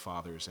none of the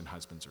fathers and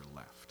husbands are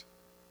left,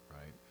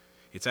 right?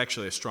 It's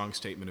actually a strong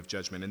statement of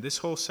judgment, and this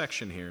whole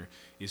section here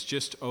is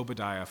just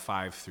Obadiah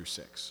 5 through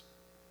 6.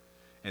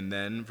 And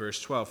then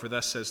verse 12, for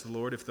thus says the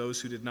Lord, if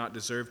those who did not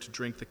deserve to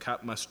drink the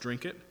cup must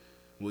drink it,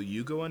 will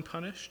you go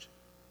unpunished?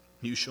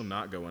 You shall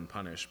not go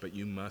unpunished, but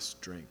you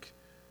must drink.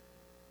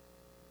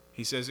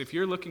 He says, if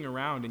you're looking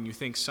around and you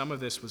think some of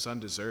this was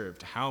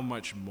undeserved, how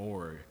much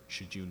more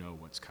should you know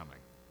what's coming?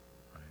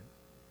 Right?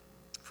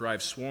 For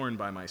I've sworn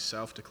by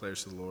myself,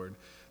 declares the Lord,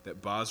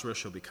 that Bozrah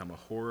shall become a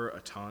horror,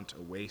 a taunt,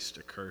 a waste,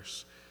 a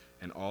curse,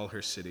 and all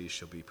her cities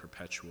shall be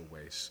perpetual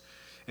waste.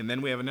 And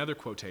then we have another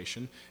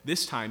quotation,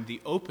 this time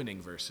the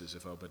opening verses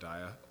of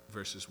Obadiah,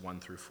 verses 1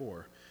 through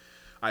 4.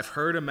 I've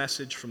heard a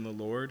message from the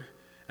Lord.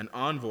 An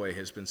envoy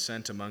has been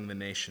sent among the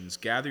nations.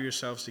 Gather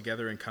yourselves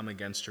together and come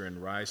against her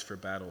and rise for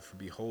battle. For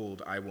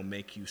behold, I will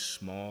make you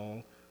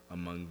small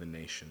among the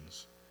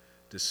nations,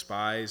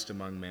 despised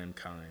among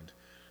mankind.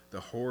 The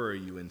horror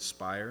you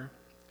inspire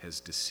has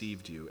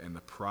deceived you, and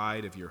the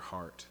pride of your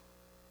heart.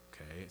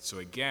 Okay, so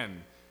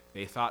again,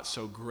 they thought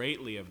so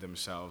greatly of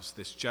themselves.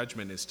 This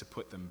judgment is to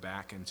put them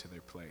back into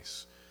their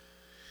place.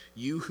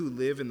 You who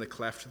live in the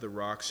cleft of the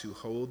rocks, who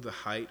hold the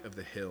height of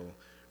the hill,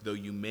 though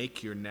you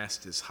make your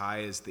nest as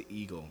high as the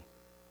eagle,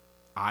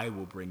 I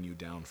will bring you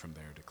down from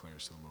there,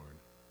 declares the Lord.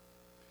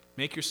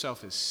 Make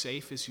yourself as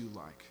safe as you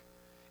like.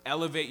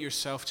 Elevate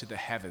yourself to the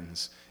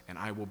heavens, and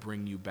I will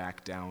bring you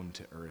back down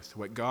to earth.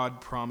 What God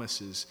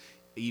promises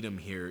Edom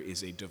here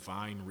is a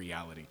divine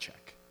reality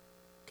check.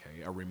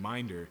 Okay, a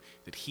reminder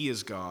that he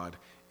is God,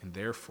 and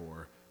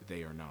therefore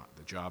they are not.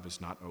 The job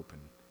is not open.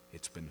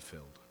 It's been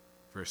filled.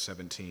 Verse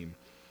 17,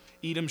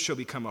 Edom shall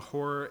become a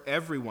horror.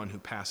 Everyone who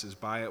passes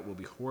by it will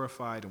be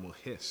horrified and will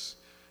hiss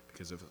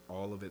because of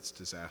all of its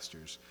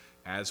disasters,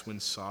 as when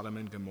Sodom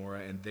and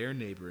Gomorrah and their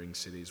neighboring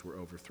cities were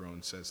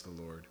overthrown, says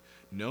the Lord.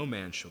 No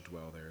man shall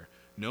dwell there.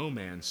 No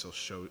man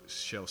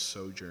shall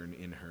sojourn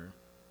in her.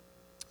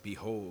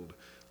 Behold,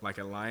 like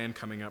a lion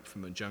coming up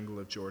from the jungle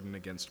of Jordan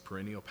against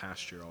perennial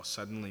pasture, I'll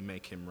suddenly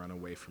make him run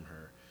away from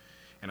her,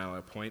 and I'll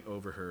appoint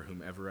over her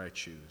whomever I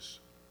choose.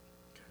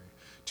 Okay.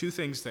 Two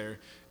things there.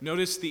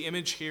 Notice the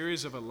image here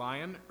is of a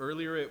lion.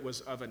 Earlier it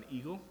was of an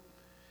eagle.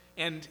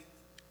 And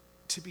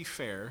to be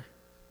fair,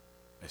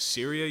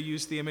 Assyria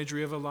used the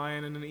imagery of a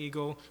lion and an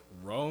eagle.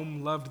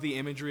 Rome loved the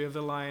imagery of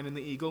the lion and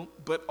the eagle,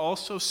 but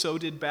also so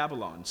did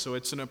Babylon. So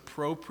it's an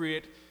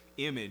appropriate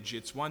image.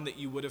 It's one that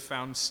you would have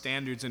found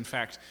standards. In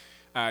fact,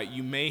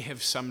 you may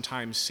have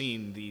sometimes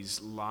seen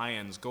these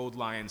lions, gold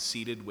lions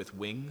seated with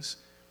wings.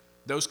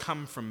 Those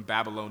come from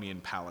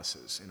Babylonian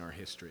palaces in our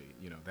history.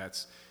 You know,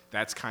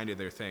 that's kind of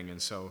their thing.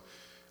 And so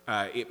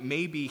it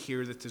may be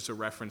here that there's a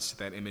reference to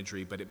that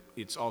imagery, but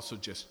it's also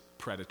just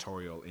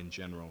predatorial in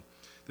general.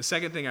 The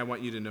second thing I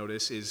want you to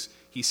notice is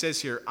he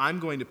says here, I'm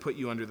going to put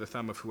you under the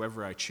thumb of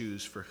whoever I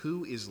choose, for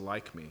who is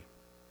like me?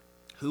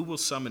 Who will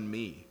summon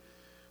me?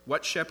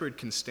 What shepherd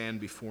can stand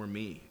before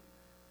me?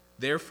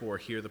 Therefore,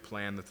 hear the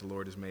plan that the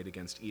Lord has made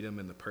against Edom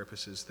and the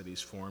purposes that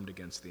he's formed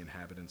against the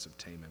inhabitants of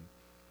Teman.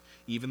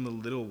 Even the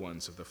little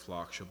ones of the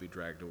flock shall be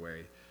dragged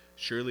away.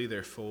 Surely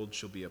their fold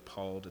shall be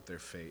appalled at their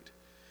fate.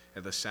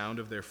 At the sound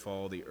of their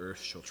fall, the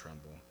earth shall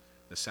tremble.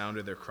 The sound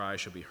of their cry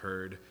shall be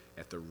heard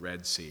at the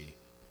Red Sea,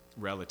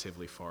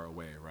 relatively far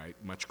away, right?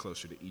 Much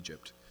closer to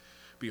Egypt.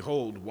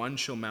 Behold, one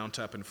shall mount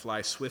up and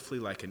fly swiftly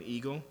like an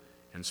eagle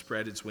and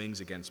spread its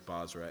wings against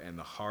Bozrah, and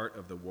the heart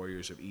of the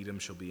warriors of Edom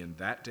shall be in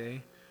that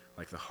day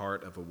like the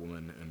heart of a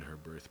woman in her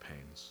birth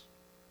pains.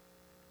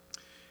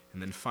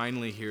 And then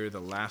finally here,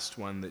 the last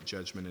one that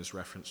judgment is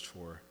referenced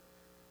for.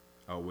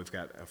 Oh, we've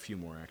got a few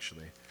more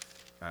actually.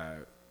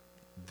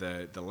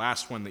 The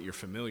last one that you're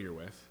familiar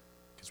with,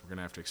 because we're going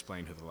to have to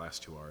explain who the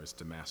last two are, is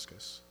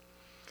Damascus.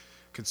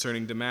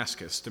 Concerning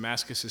Damascus,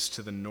 Damascus is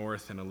to the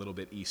north and a little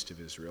bit east of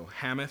Israel.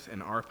 Hamath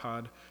and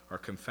Arpad are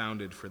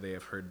confounded, for they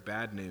have heard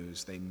bad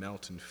news. They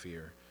melt in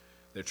fear.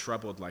 They're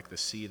troubled like the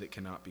sea that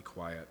cannot be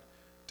quiet.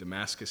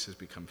 Damascus has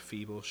become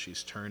feeble.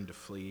 She's turned to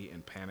flee,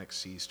 and panic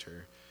seized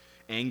her.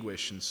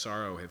 Anguish and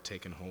sorrow have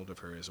taken hold of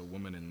her as a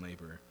woman in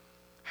labor.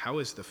 How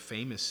is the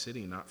famous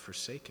city not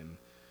forsaken,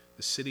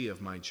 the city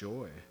of my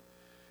joy?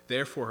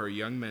 Therefore her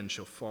young men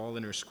shall fall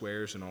in her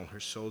squares, and all her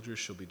soldiers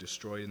shall be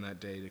destroyed in that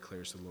day,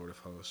 declares the Lord of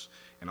hosts.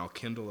 And I'll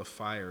kindle a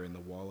fire in the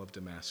wall of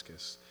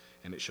Damascus,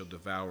 and it shall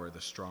devour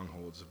the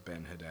strongholds of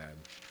Ben-Hadad.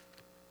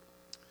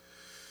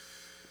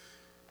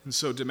 And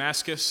so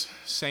Damascus,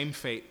 same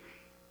fate.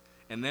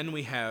 And then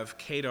we have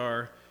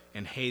Kedar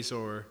and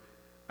Hazor.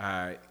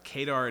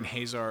 Kedar and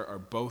Hazor are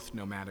both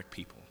nomadic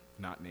people,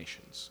 not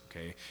nations.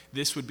 Okay,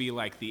 this would be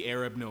like the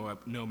Arab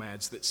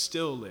nomads that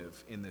still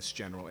live in this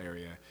general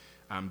area,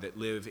 that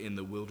live in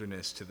the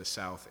wilderness to the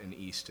south and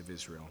east of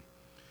Israel.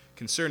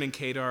 Concerning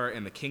Kedar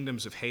and the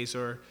kingdoms of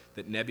Hazor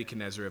that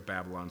Nebuchadnezzar of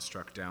Babylon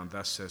struck down,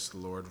 thus says the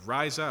Lord,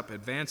 rise up,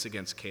 advance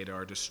against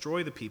Kedar,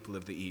 destroy the people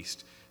of the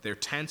east. Their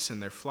tents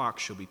and their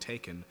flocks shall be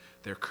taken,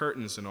 their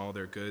curtains and all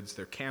their goods,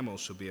 their camels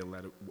shall be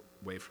led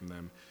away from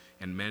them,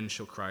 and men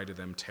shall cry to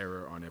them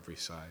terror on every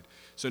side.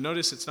 So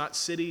notice it's not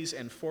cities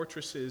and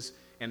fortresses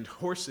and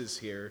horses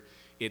here,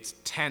 it's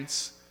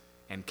tents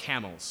and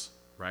camels,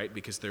 right?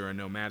 Because they're a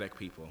nomadic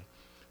people.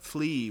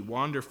 Flee,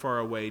 wander far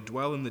away,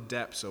 dwell in the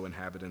depths, O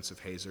inhabitants of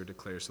Hazor,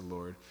 declares the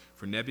Lord.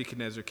 For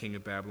Nebuchadnezzar, king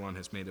of Babylon,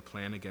 has made a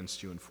plan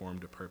against you and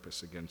formed a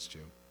purpose against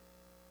you.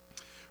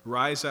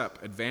 Rise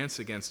up, advance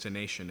against a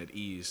nation at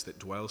ease that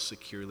dwells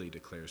securely,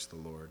 declares the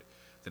Lord,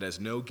 that has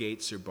no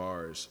gates or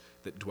bars,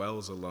 that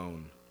dwells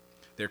alone.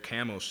 Their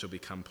camels shall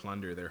become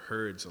plunder, their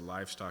herds a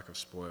livestock of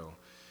spoil.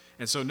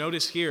 And so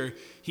notice here,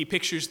 he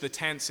pictures the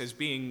tents as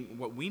being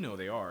what we know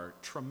they are,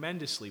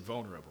 tremendously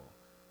vulnerable,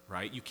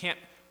 right? You can't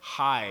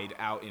hide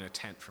out in a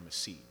tent from a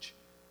siege.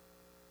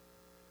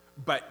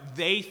 But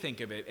they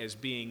think of it as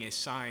being a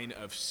sign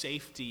of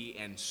safety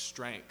and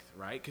strength,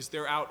 right? Because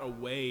they're out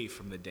away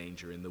from the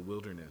danger in the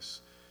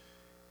wilderness.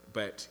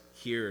 But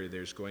here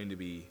there's going to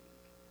be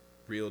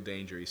real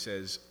danger. He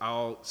says,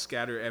 I'll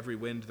scatter every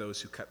wind those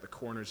who cut the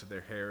corners of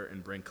their hair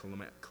and bring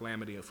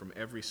calamity from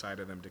every side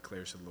of them,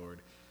 declares the Lord.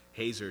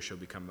 Hazor shall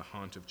become the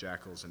haunt of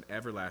jackals, an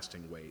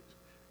everlasting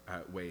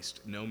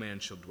waste. No man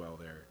shall dwell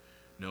there.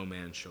 No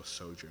man shall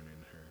sojourn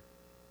in her.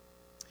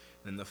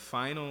 And the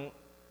final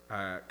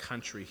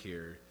country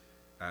here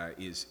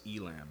is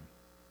Elam.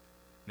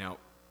 Now,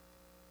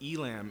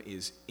 Elam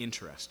is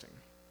interesting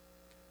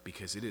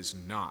because it is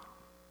not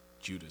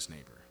Judah's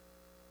neighbor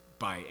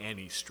by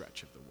any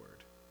stretch of the word.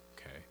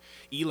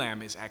 Okay,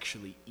 Elam is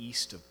actually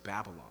east of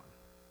Babylon.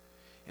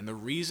 And the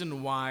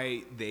reason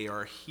why they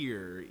are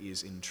here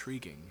is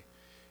intriguing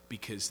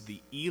because the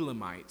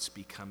Elamites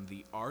become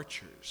the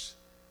archers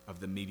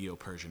of the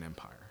Medo-Persian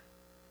Empire.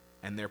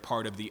 And they're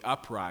part of the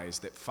uprise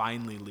that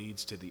finally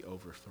leads to the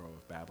overthrow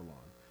of Babylon.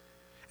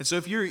 And so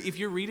if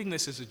you're reading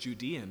this as a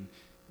Judean,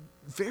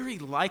 very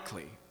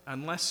likely,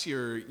 unless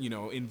you're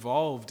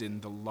involved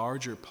in the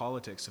larger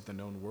politics of the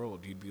known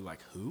world, you'd be like,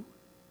 who?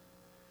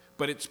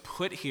 But it's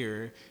put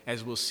here,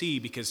 as we'll see,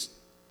 because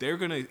they're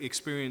going to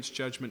experience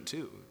judgment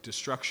too,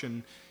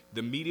 destruction.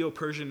 The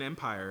Medo-Persian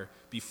Empire,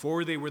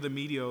 before they were the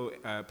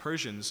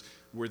Medo-Persians,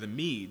 were the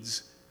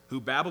Medes, who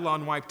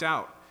Babylon wiped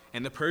out,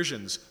 and the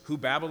Persians, who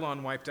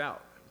Babylon wiped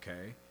out,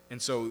 okay?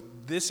 And so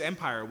this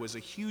empire was a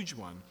huge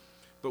one,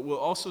 but we'll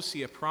also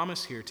see a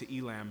promise here to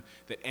Elam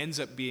that ends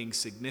up being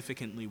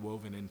significantly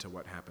woven into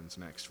what happens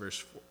next.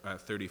 Verse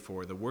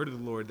 34, the word of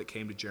the Lord that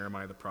came to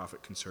Jeremiah the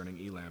prophet concerning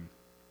Elam.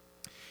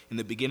 In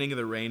the beginning of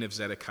the reign of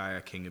Zedekiah,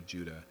 king of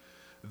Judah,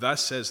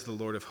 thus says the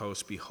Lord of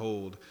hosts,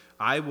 behold,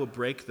 I will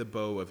break the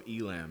bow of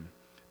Elam,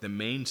 the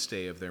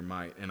mainstay of their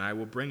might, and I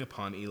will bring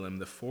upon Elam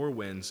the four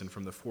winds and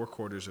from the four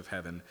quarters of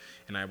heaven,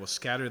 and I will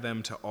scatter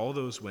them to all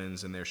those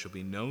winds, and there shall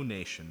be no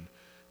nation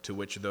to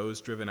which those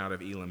driven out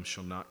of Elam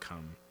shall not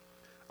come.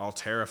 I'll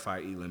terrify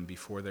Elam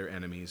before their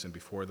enemies and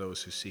before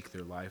those who seek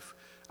their life.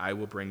 I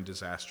will bring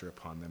disaster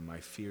upon them. My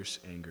fierce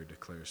anger,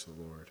 declares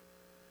the Lord.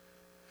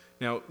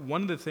 Now,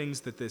 one of the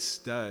things that this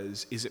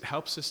does is it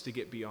helps us to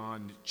get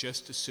beyond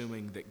just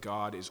assuming that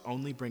God is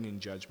only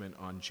bringing judgment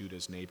on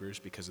Judah's neighbors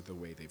because of the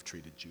way they've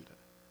treated Judah.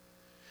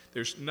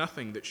 There's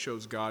nothing that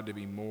shows God to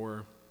be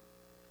more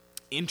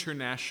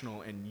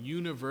international and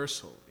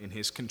universal in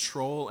his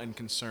control and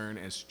concern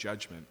as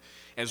judgment,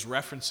 as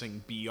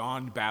referencing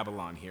beyond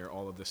Babylon here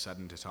all of a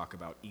sudden to talk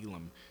about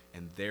Elam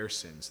and their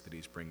sins that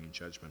he's bringing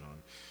judgment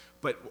on.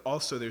 But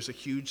also there's a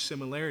huge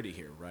similarity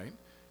here, right?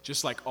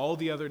 Just like all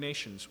the other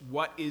nations,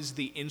 what is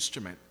the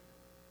instrument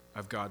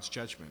of God's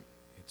judgment?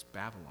 It's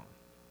Babylon.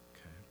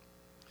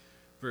 Okay.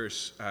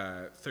 Verse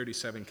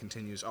 37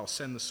 continues, I'll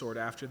send the sword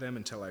after them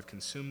until I've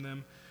consumed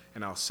them,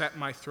 and I'll set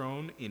my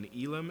throne in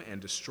Elam and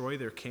destroy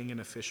their king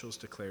and officials,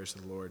 declares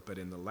the Lord. But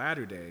in the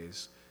latter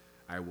days,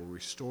 I will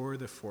restore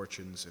the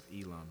fortunes of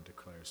Elam,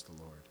 declares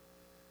the Lord.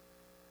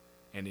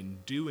 And in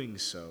doing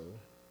so,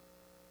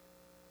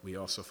 we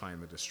also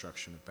find the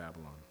destruction of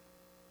Babylon.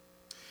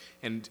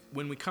 And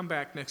when we come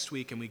back next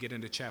week and we get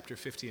into chapter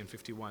 50 and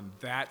 51,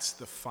 that's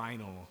the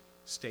final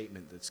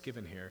statement that's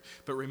given here.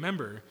 But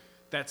remember,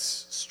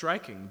 that's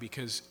striking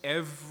because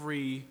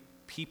every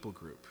people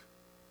group,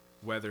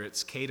 whether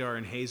it's Kedar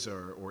and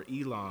Hazor, or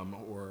Elam,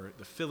 or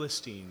the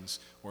Philistines,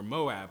 or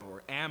Moab,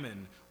 or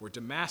Ammon, or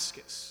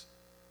Damascus,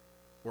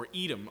 or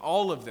Edom,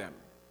 all of them,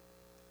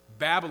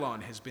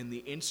 Babylon has been the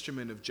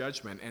instrument of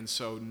judgment, and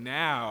so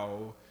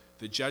now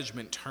the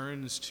judgment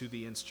turns to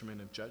the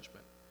instrument of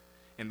judgment,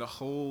 and the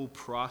whole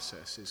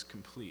process is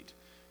complete.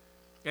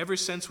 Ever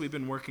since we've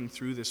been working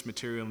through this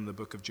material in the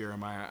book of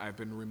Jeremiah, I've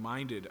been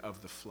reminded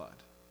of the flood.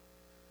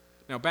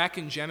 Now, back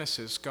in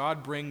Genesis,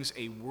 God brings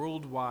a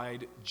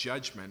worldwide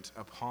judgment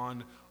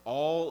upon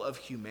all of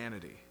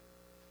humanity.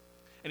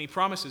 And he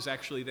promises,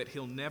 actually, that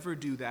he'll never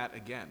do that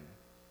again.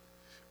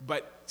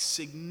 But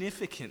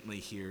significantly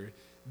here,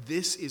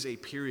 this is a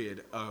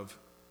period of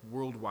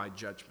worldwide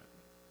judgment.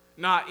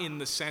 Not in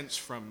the sense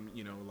from,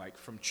 like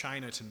from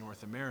China to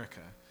North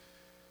America,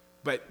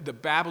 but the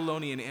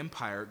Babylonian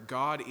Empire,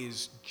 God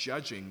is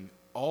judging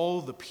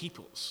all the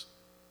peoples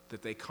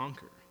that they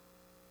conquer.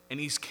 And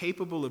he's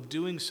capable of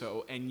doing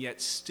so and yet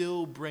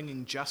still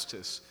bringing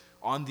justice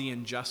on the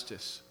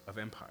injustice of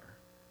empire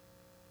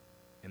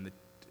and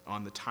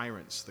on the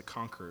tyrants, the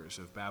conquerors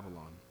of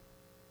Babylon.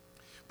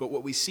 But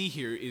what we see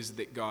here is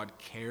that God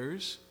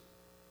cares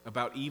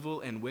about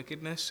evil and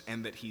wickedness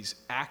and that he's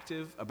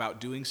active about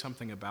doing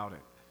something about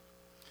it.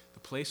 The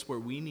place where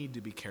we need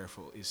to be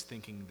careful is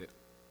thinking that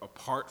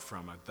apart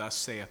from a thus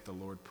saith the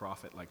Lord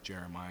prophet like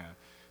Jeremiah,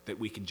 that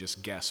we can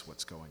just guess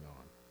what's going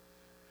on.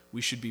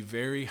 We should be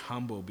very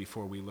humble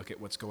before we look at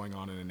what's going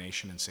on in a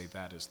nation and say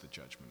that is the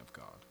judgment of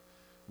God,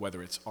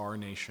 whether it's our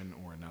nation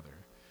or another.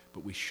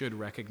 But we should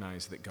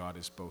recognize that God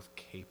is both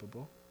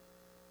capable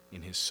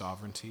in his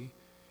sovereignty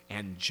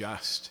and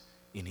just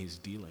in his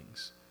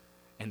dealings.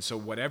 And so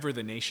whatever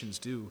the nations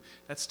do,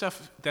 that's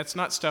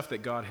not stuff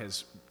that God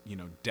has,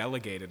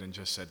 delegated and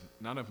just said,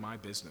 none of my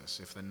business.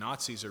 If the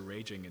Nazis are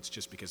raging, it's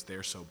just because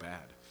they're so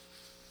bad.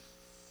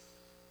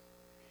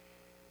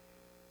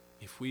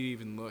 If we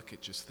even look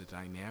at just the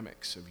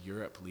dynamics of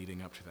Europe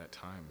leading up to that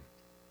time,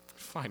 we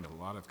find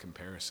a lot of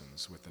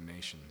comparisons with the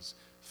nations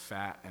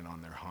fat and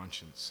on their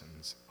haunches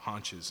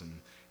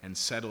and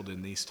settled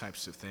in these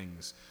types of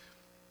things.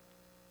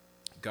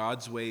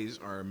 God's ways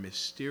are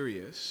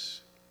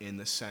mysterious in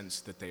the sense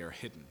that they are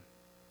hidden,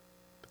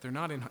 but they're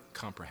not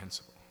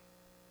incomprehensible.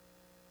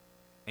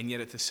 And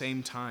yet at the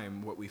same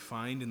time, what we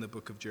find in the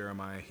book of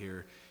Jeremiah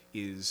here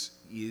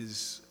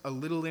is a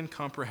little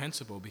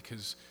incomprehensible,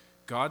 because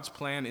God's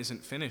plan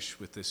isn't finished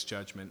with this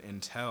judgment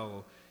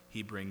until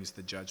he brings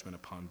the judgment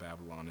upon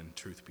Babylon, and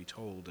truth be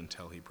told,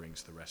 until he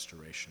brings the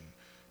restoration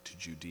to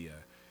Judea.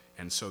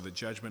 And so the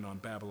judgment on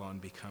Babylon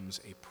becomes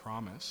a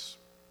promise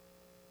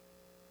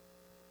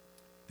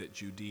that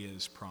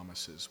Judea's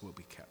promises will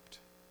be kept,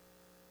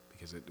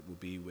 because it will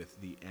be with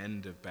the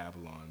end of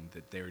Babylon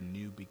that their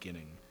new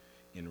beginning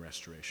in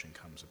restoration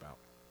comes about.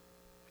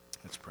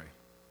 Let's pray.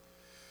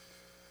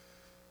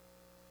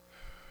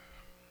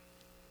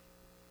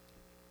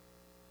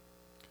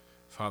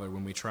 Father,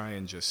 when we try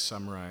and just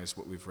summarize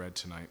what we've read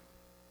tonight,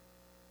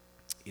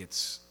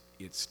 it's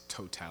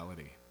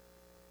totality.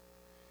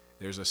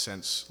 There's a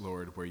sense,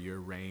 Lord, where your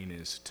reign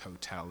is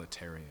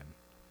totalitarian.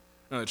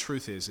 Now, the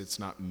truth is, it's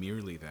not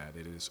merely that,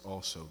 it is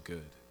also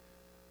good.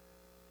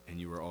 And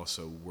you are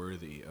also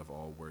worthy of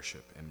all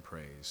worship and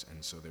praise.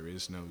 And so there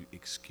is no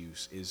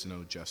excuse, is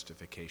no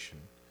justification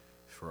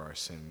for our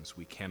sins.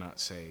 We cannot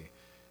say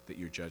that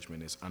your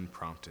judgment is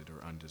unprompted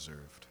or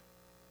undeserved.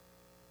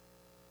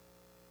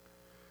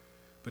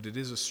 But it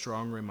is a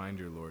strong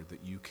reminder, Lord,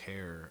 that you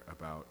care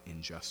about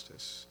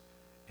injustice,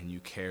 and you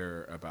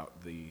care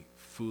about the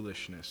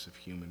foolishness of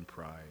human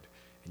pride,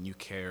 and you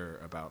care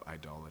about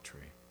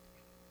idolatry.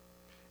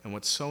 And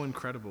what's so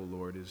incredible,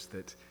 Lord, is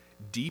that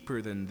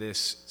deeper than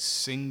this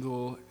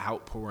single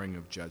outpouring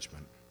of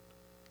judgment,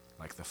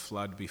 like the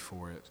flood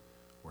before it,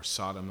 or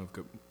Sodom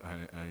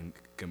and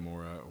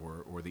Gomorrah,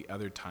 or the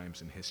other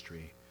times in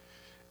history,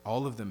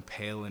 all of them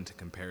pale into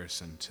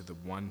comparison to the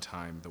one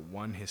time, the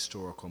one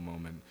historical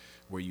moment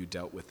where you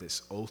dealt with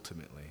this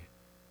ultimately.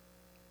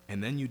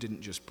 And then you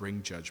didn't just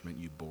bring judgment,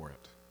 you bore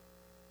it.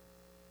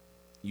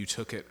 You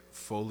took it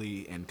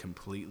fully and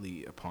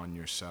completely upon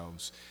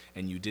yourselves,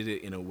 and you did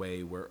it in a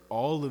way where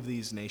all of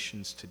these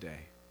nations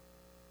today,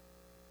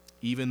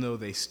 even though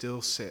they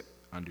still sit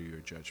under your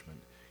judgment,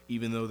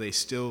 even though they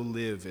still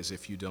live as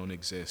if you don't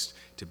exist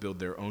to build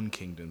their own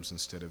kingdoms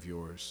instead of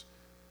yours,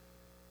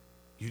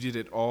 you did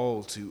it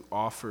all to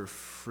offer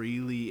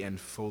freely and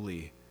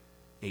fully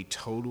a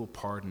total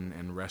pardon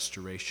and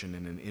restoration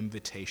and an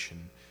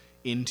invitation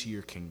into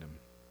your kingdom.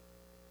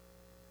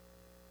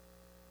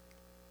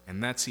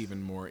 And that's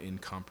even more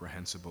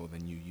incomprehensible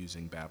than you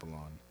using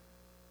Babylon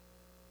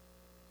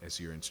as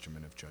your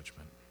instrument of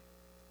judgment.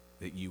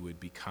 That you would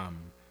become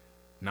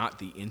not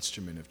the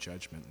instrument of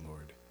judgment,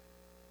 Lord,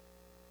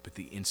 but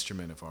the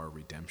instrument of our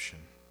redemption,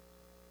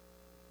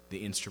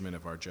 the instrument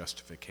of our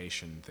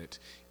justification, that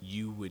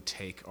you would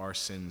take our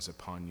sins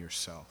upon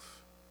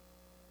yourself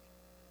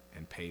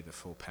and pay the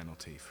full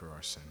penalty for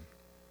our sin.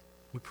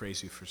 We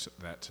praise you for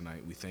that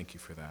tonight. We thank you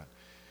for that.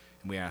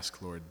 And we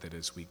ask, Lord, that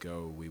as we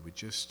go, we would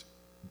just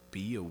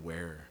be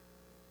aware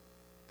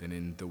that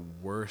in the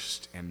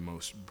worst and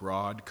most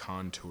broad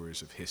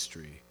contours of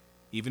history,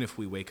 even if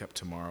we wake up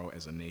tomorrow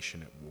as a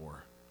nation at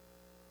war,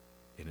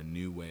 in a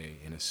new way,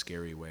 in a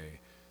scary way,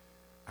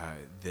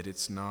 that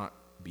it's not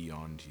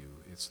beyond you,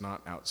 it's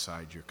not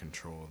outside your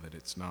control, that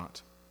it's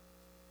not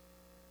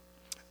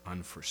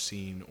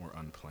unforeseen or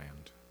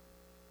unplanned.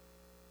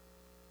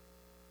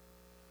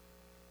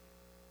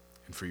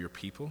 And for your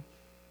people,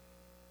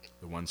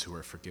 the ones who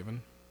are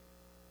forgiven,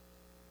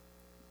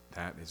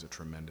 that is a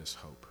tremendous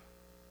hope.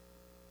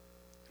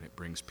 And it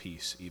brings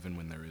peace even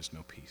when there is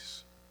no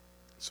peace.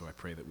 So I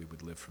pray that we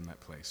would live from that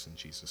place in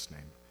Jesus'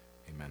 name.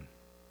 Amen.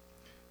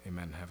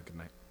 Amen. Have a good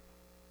night.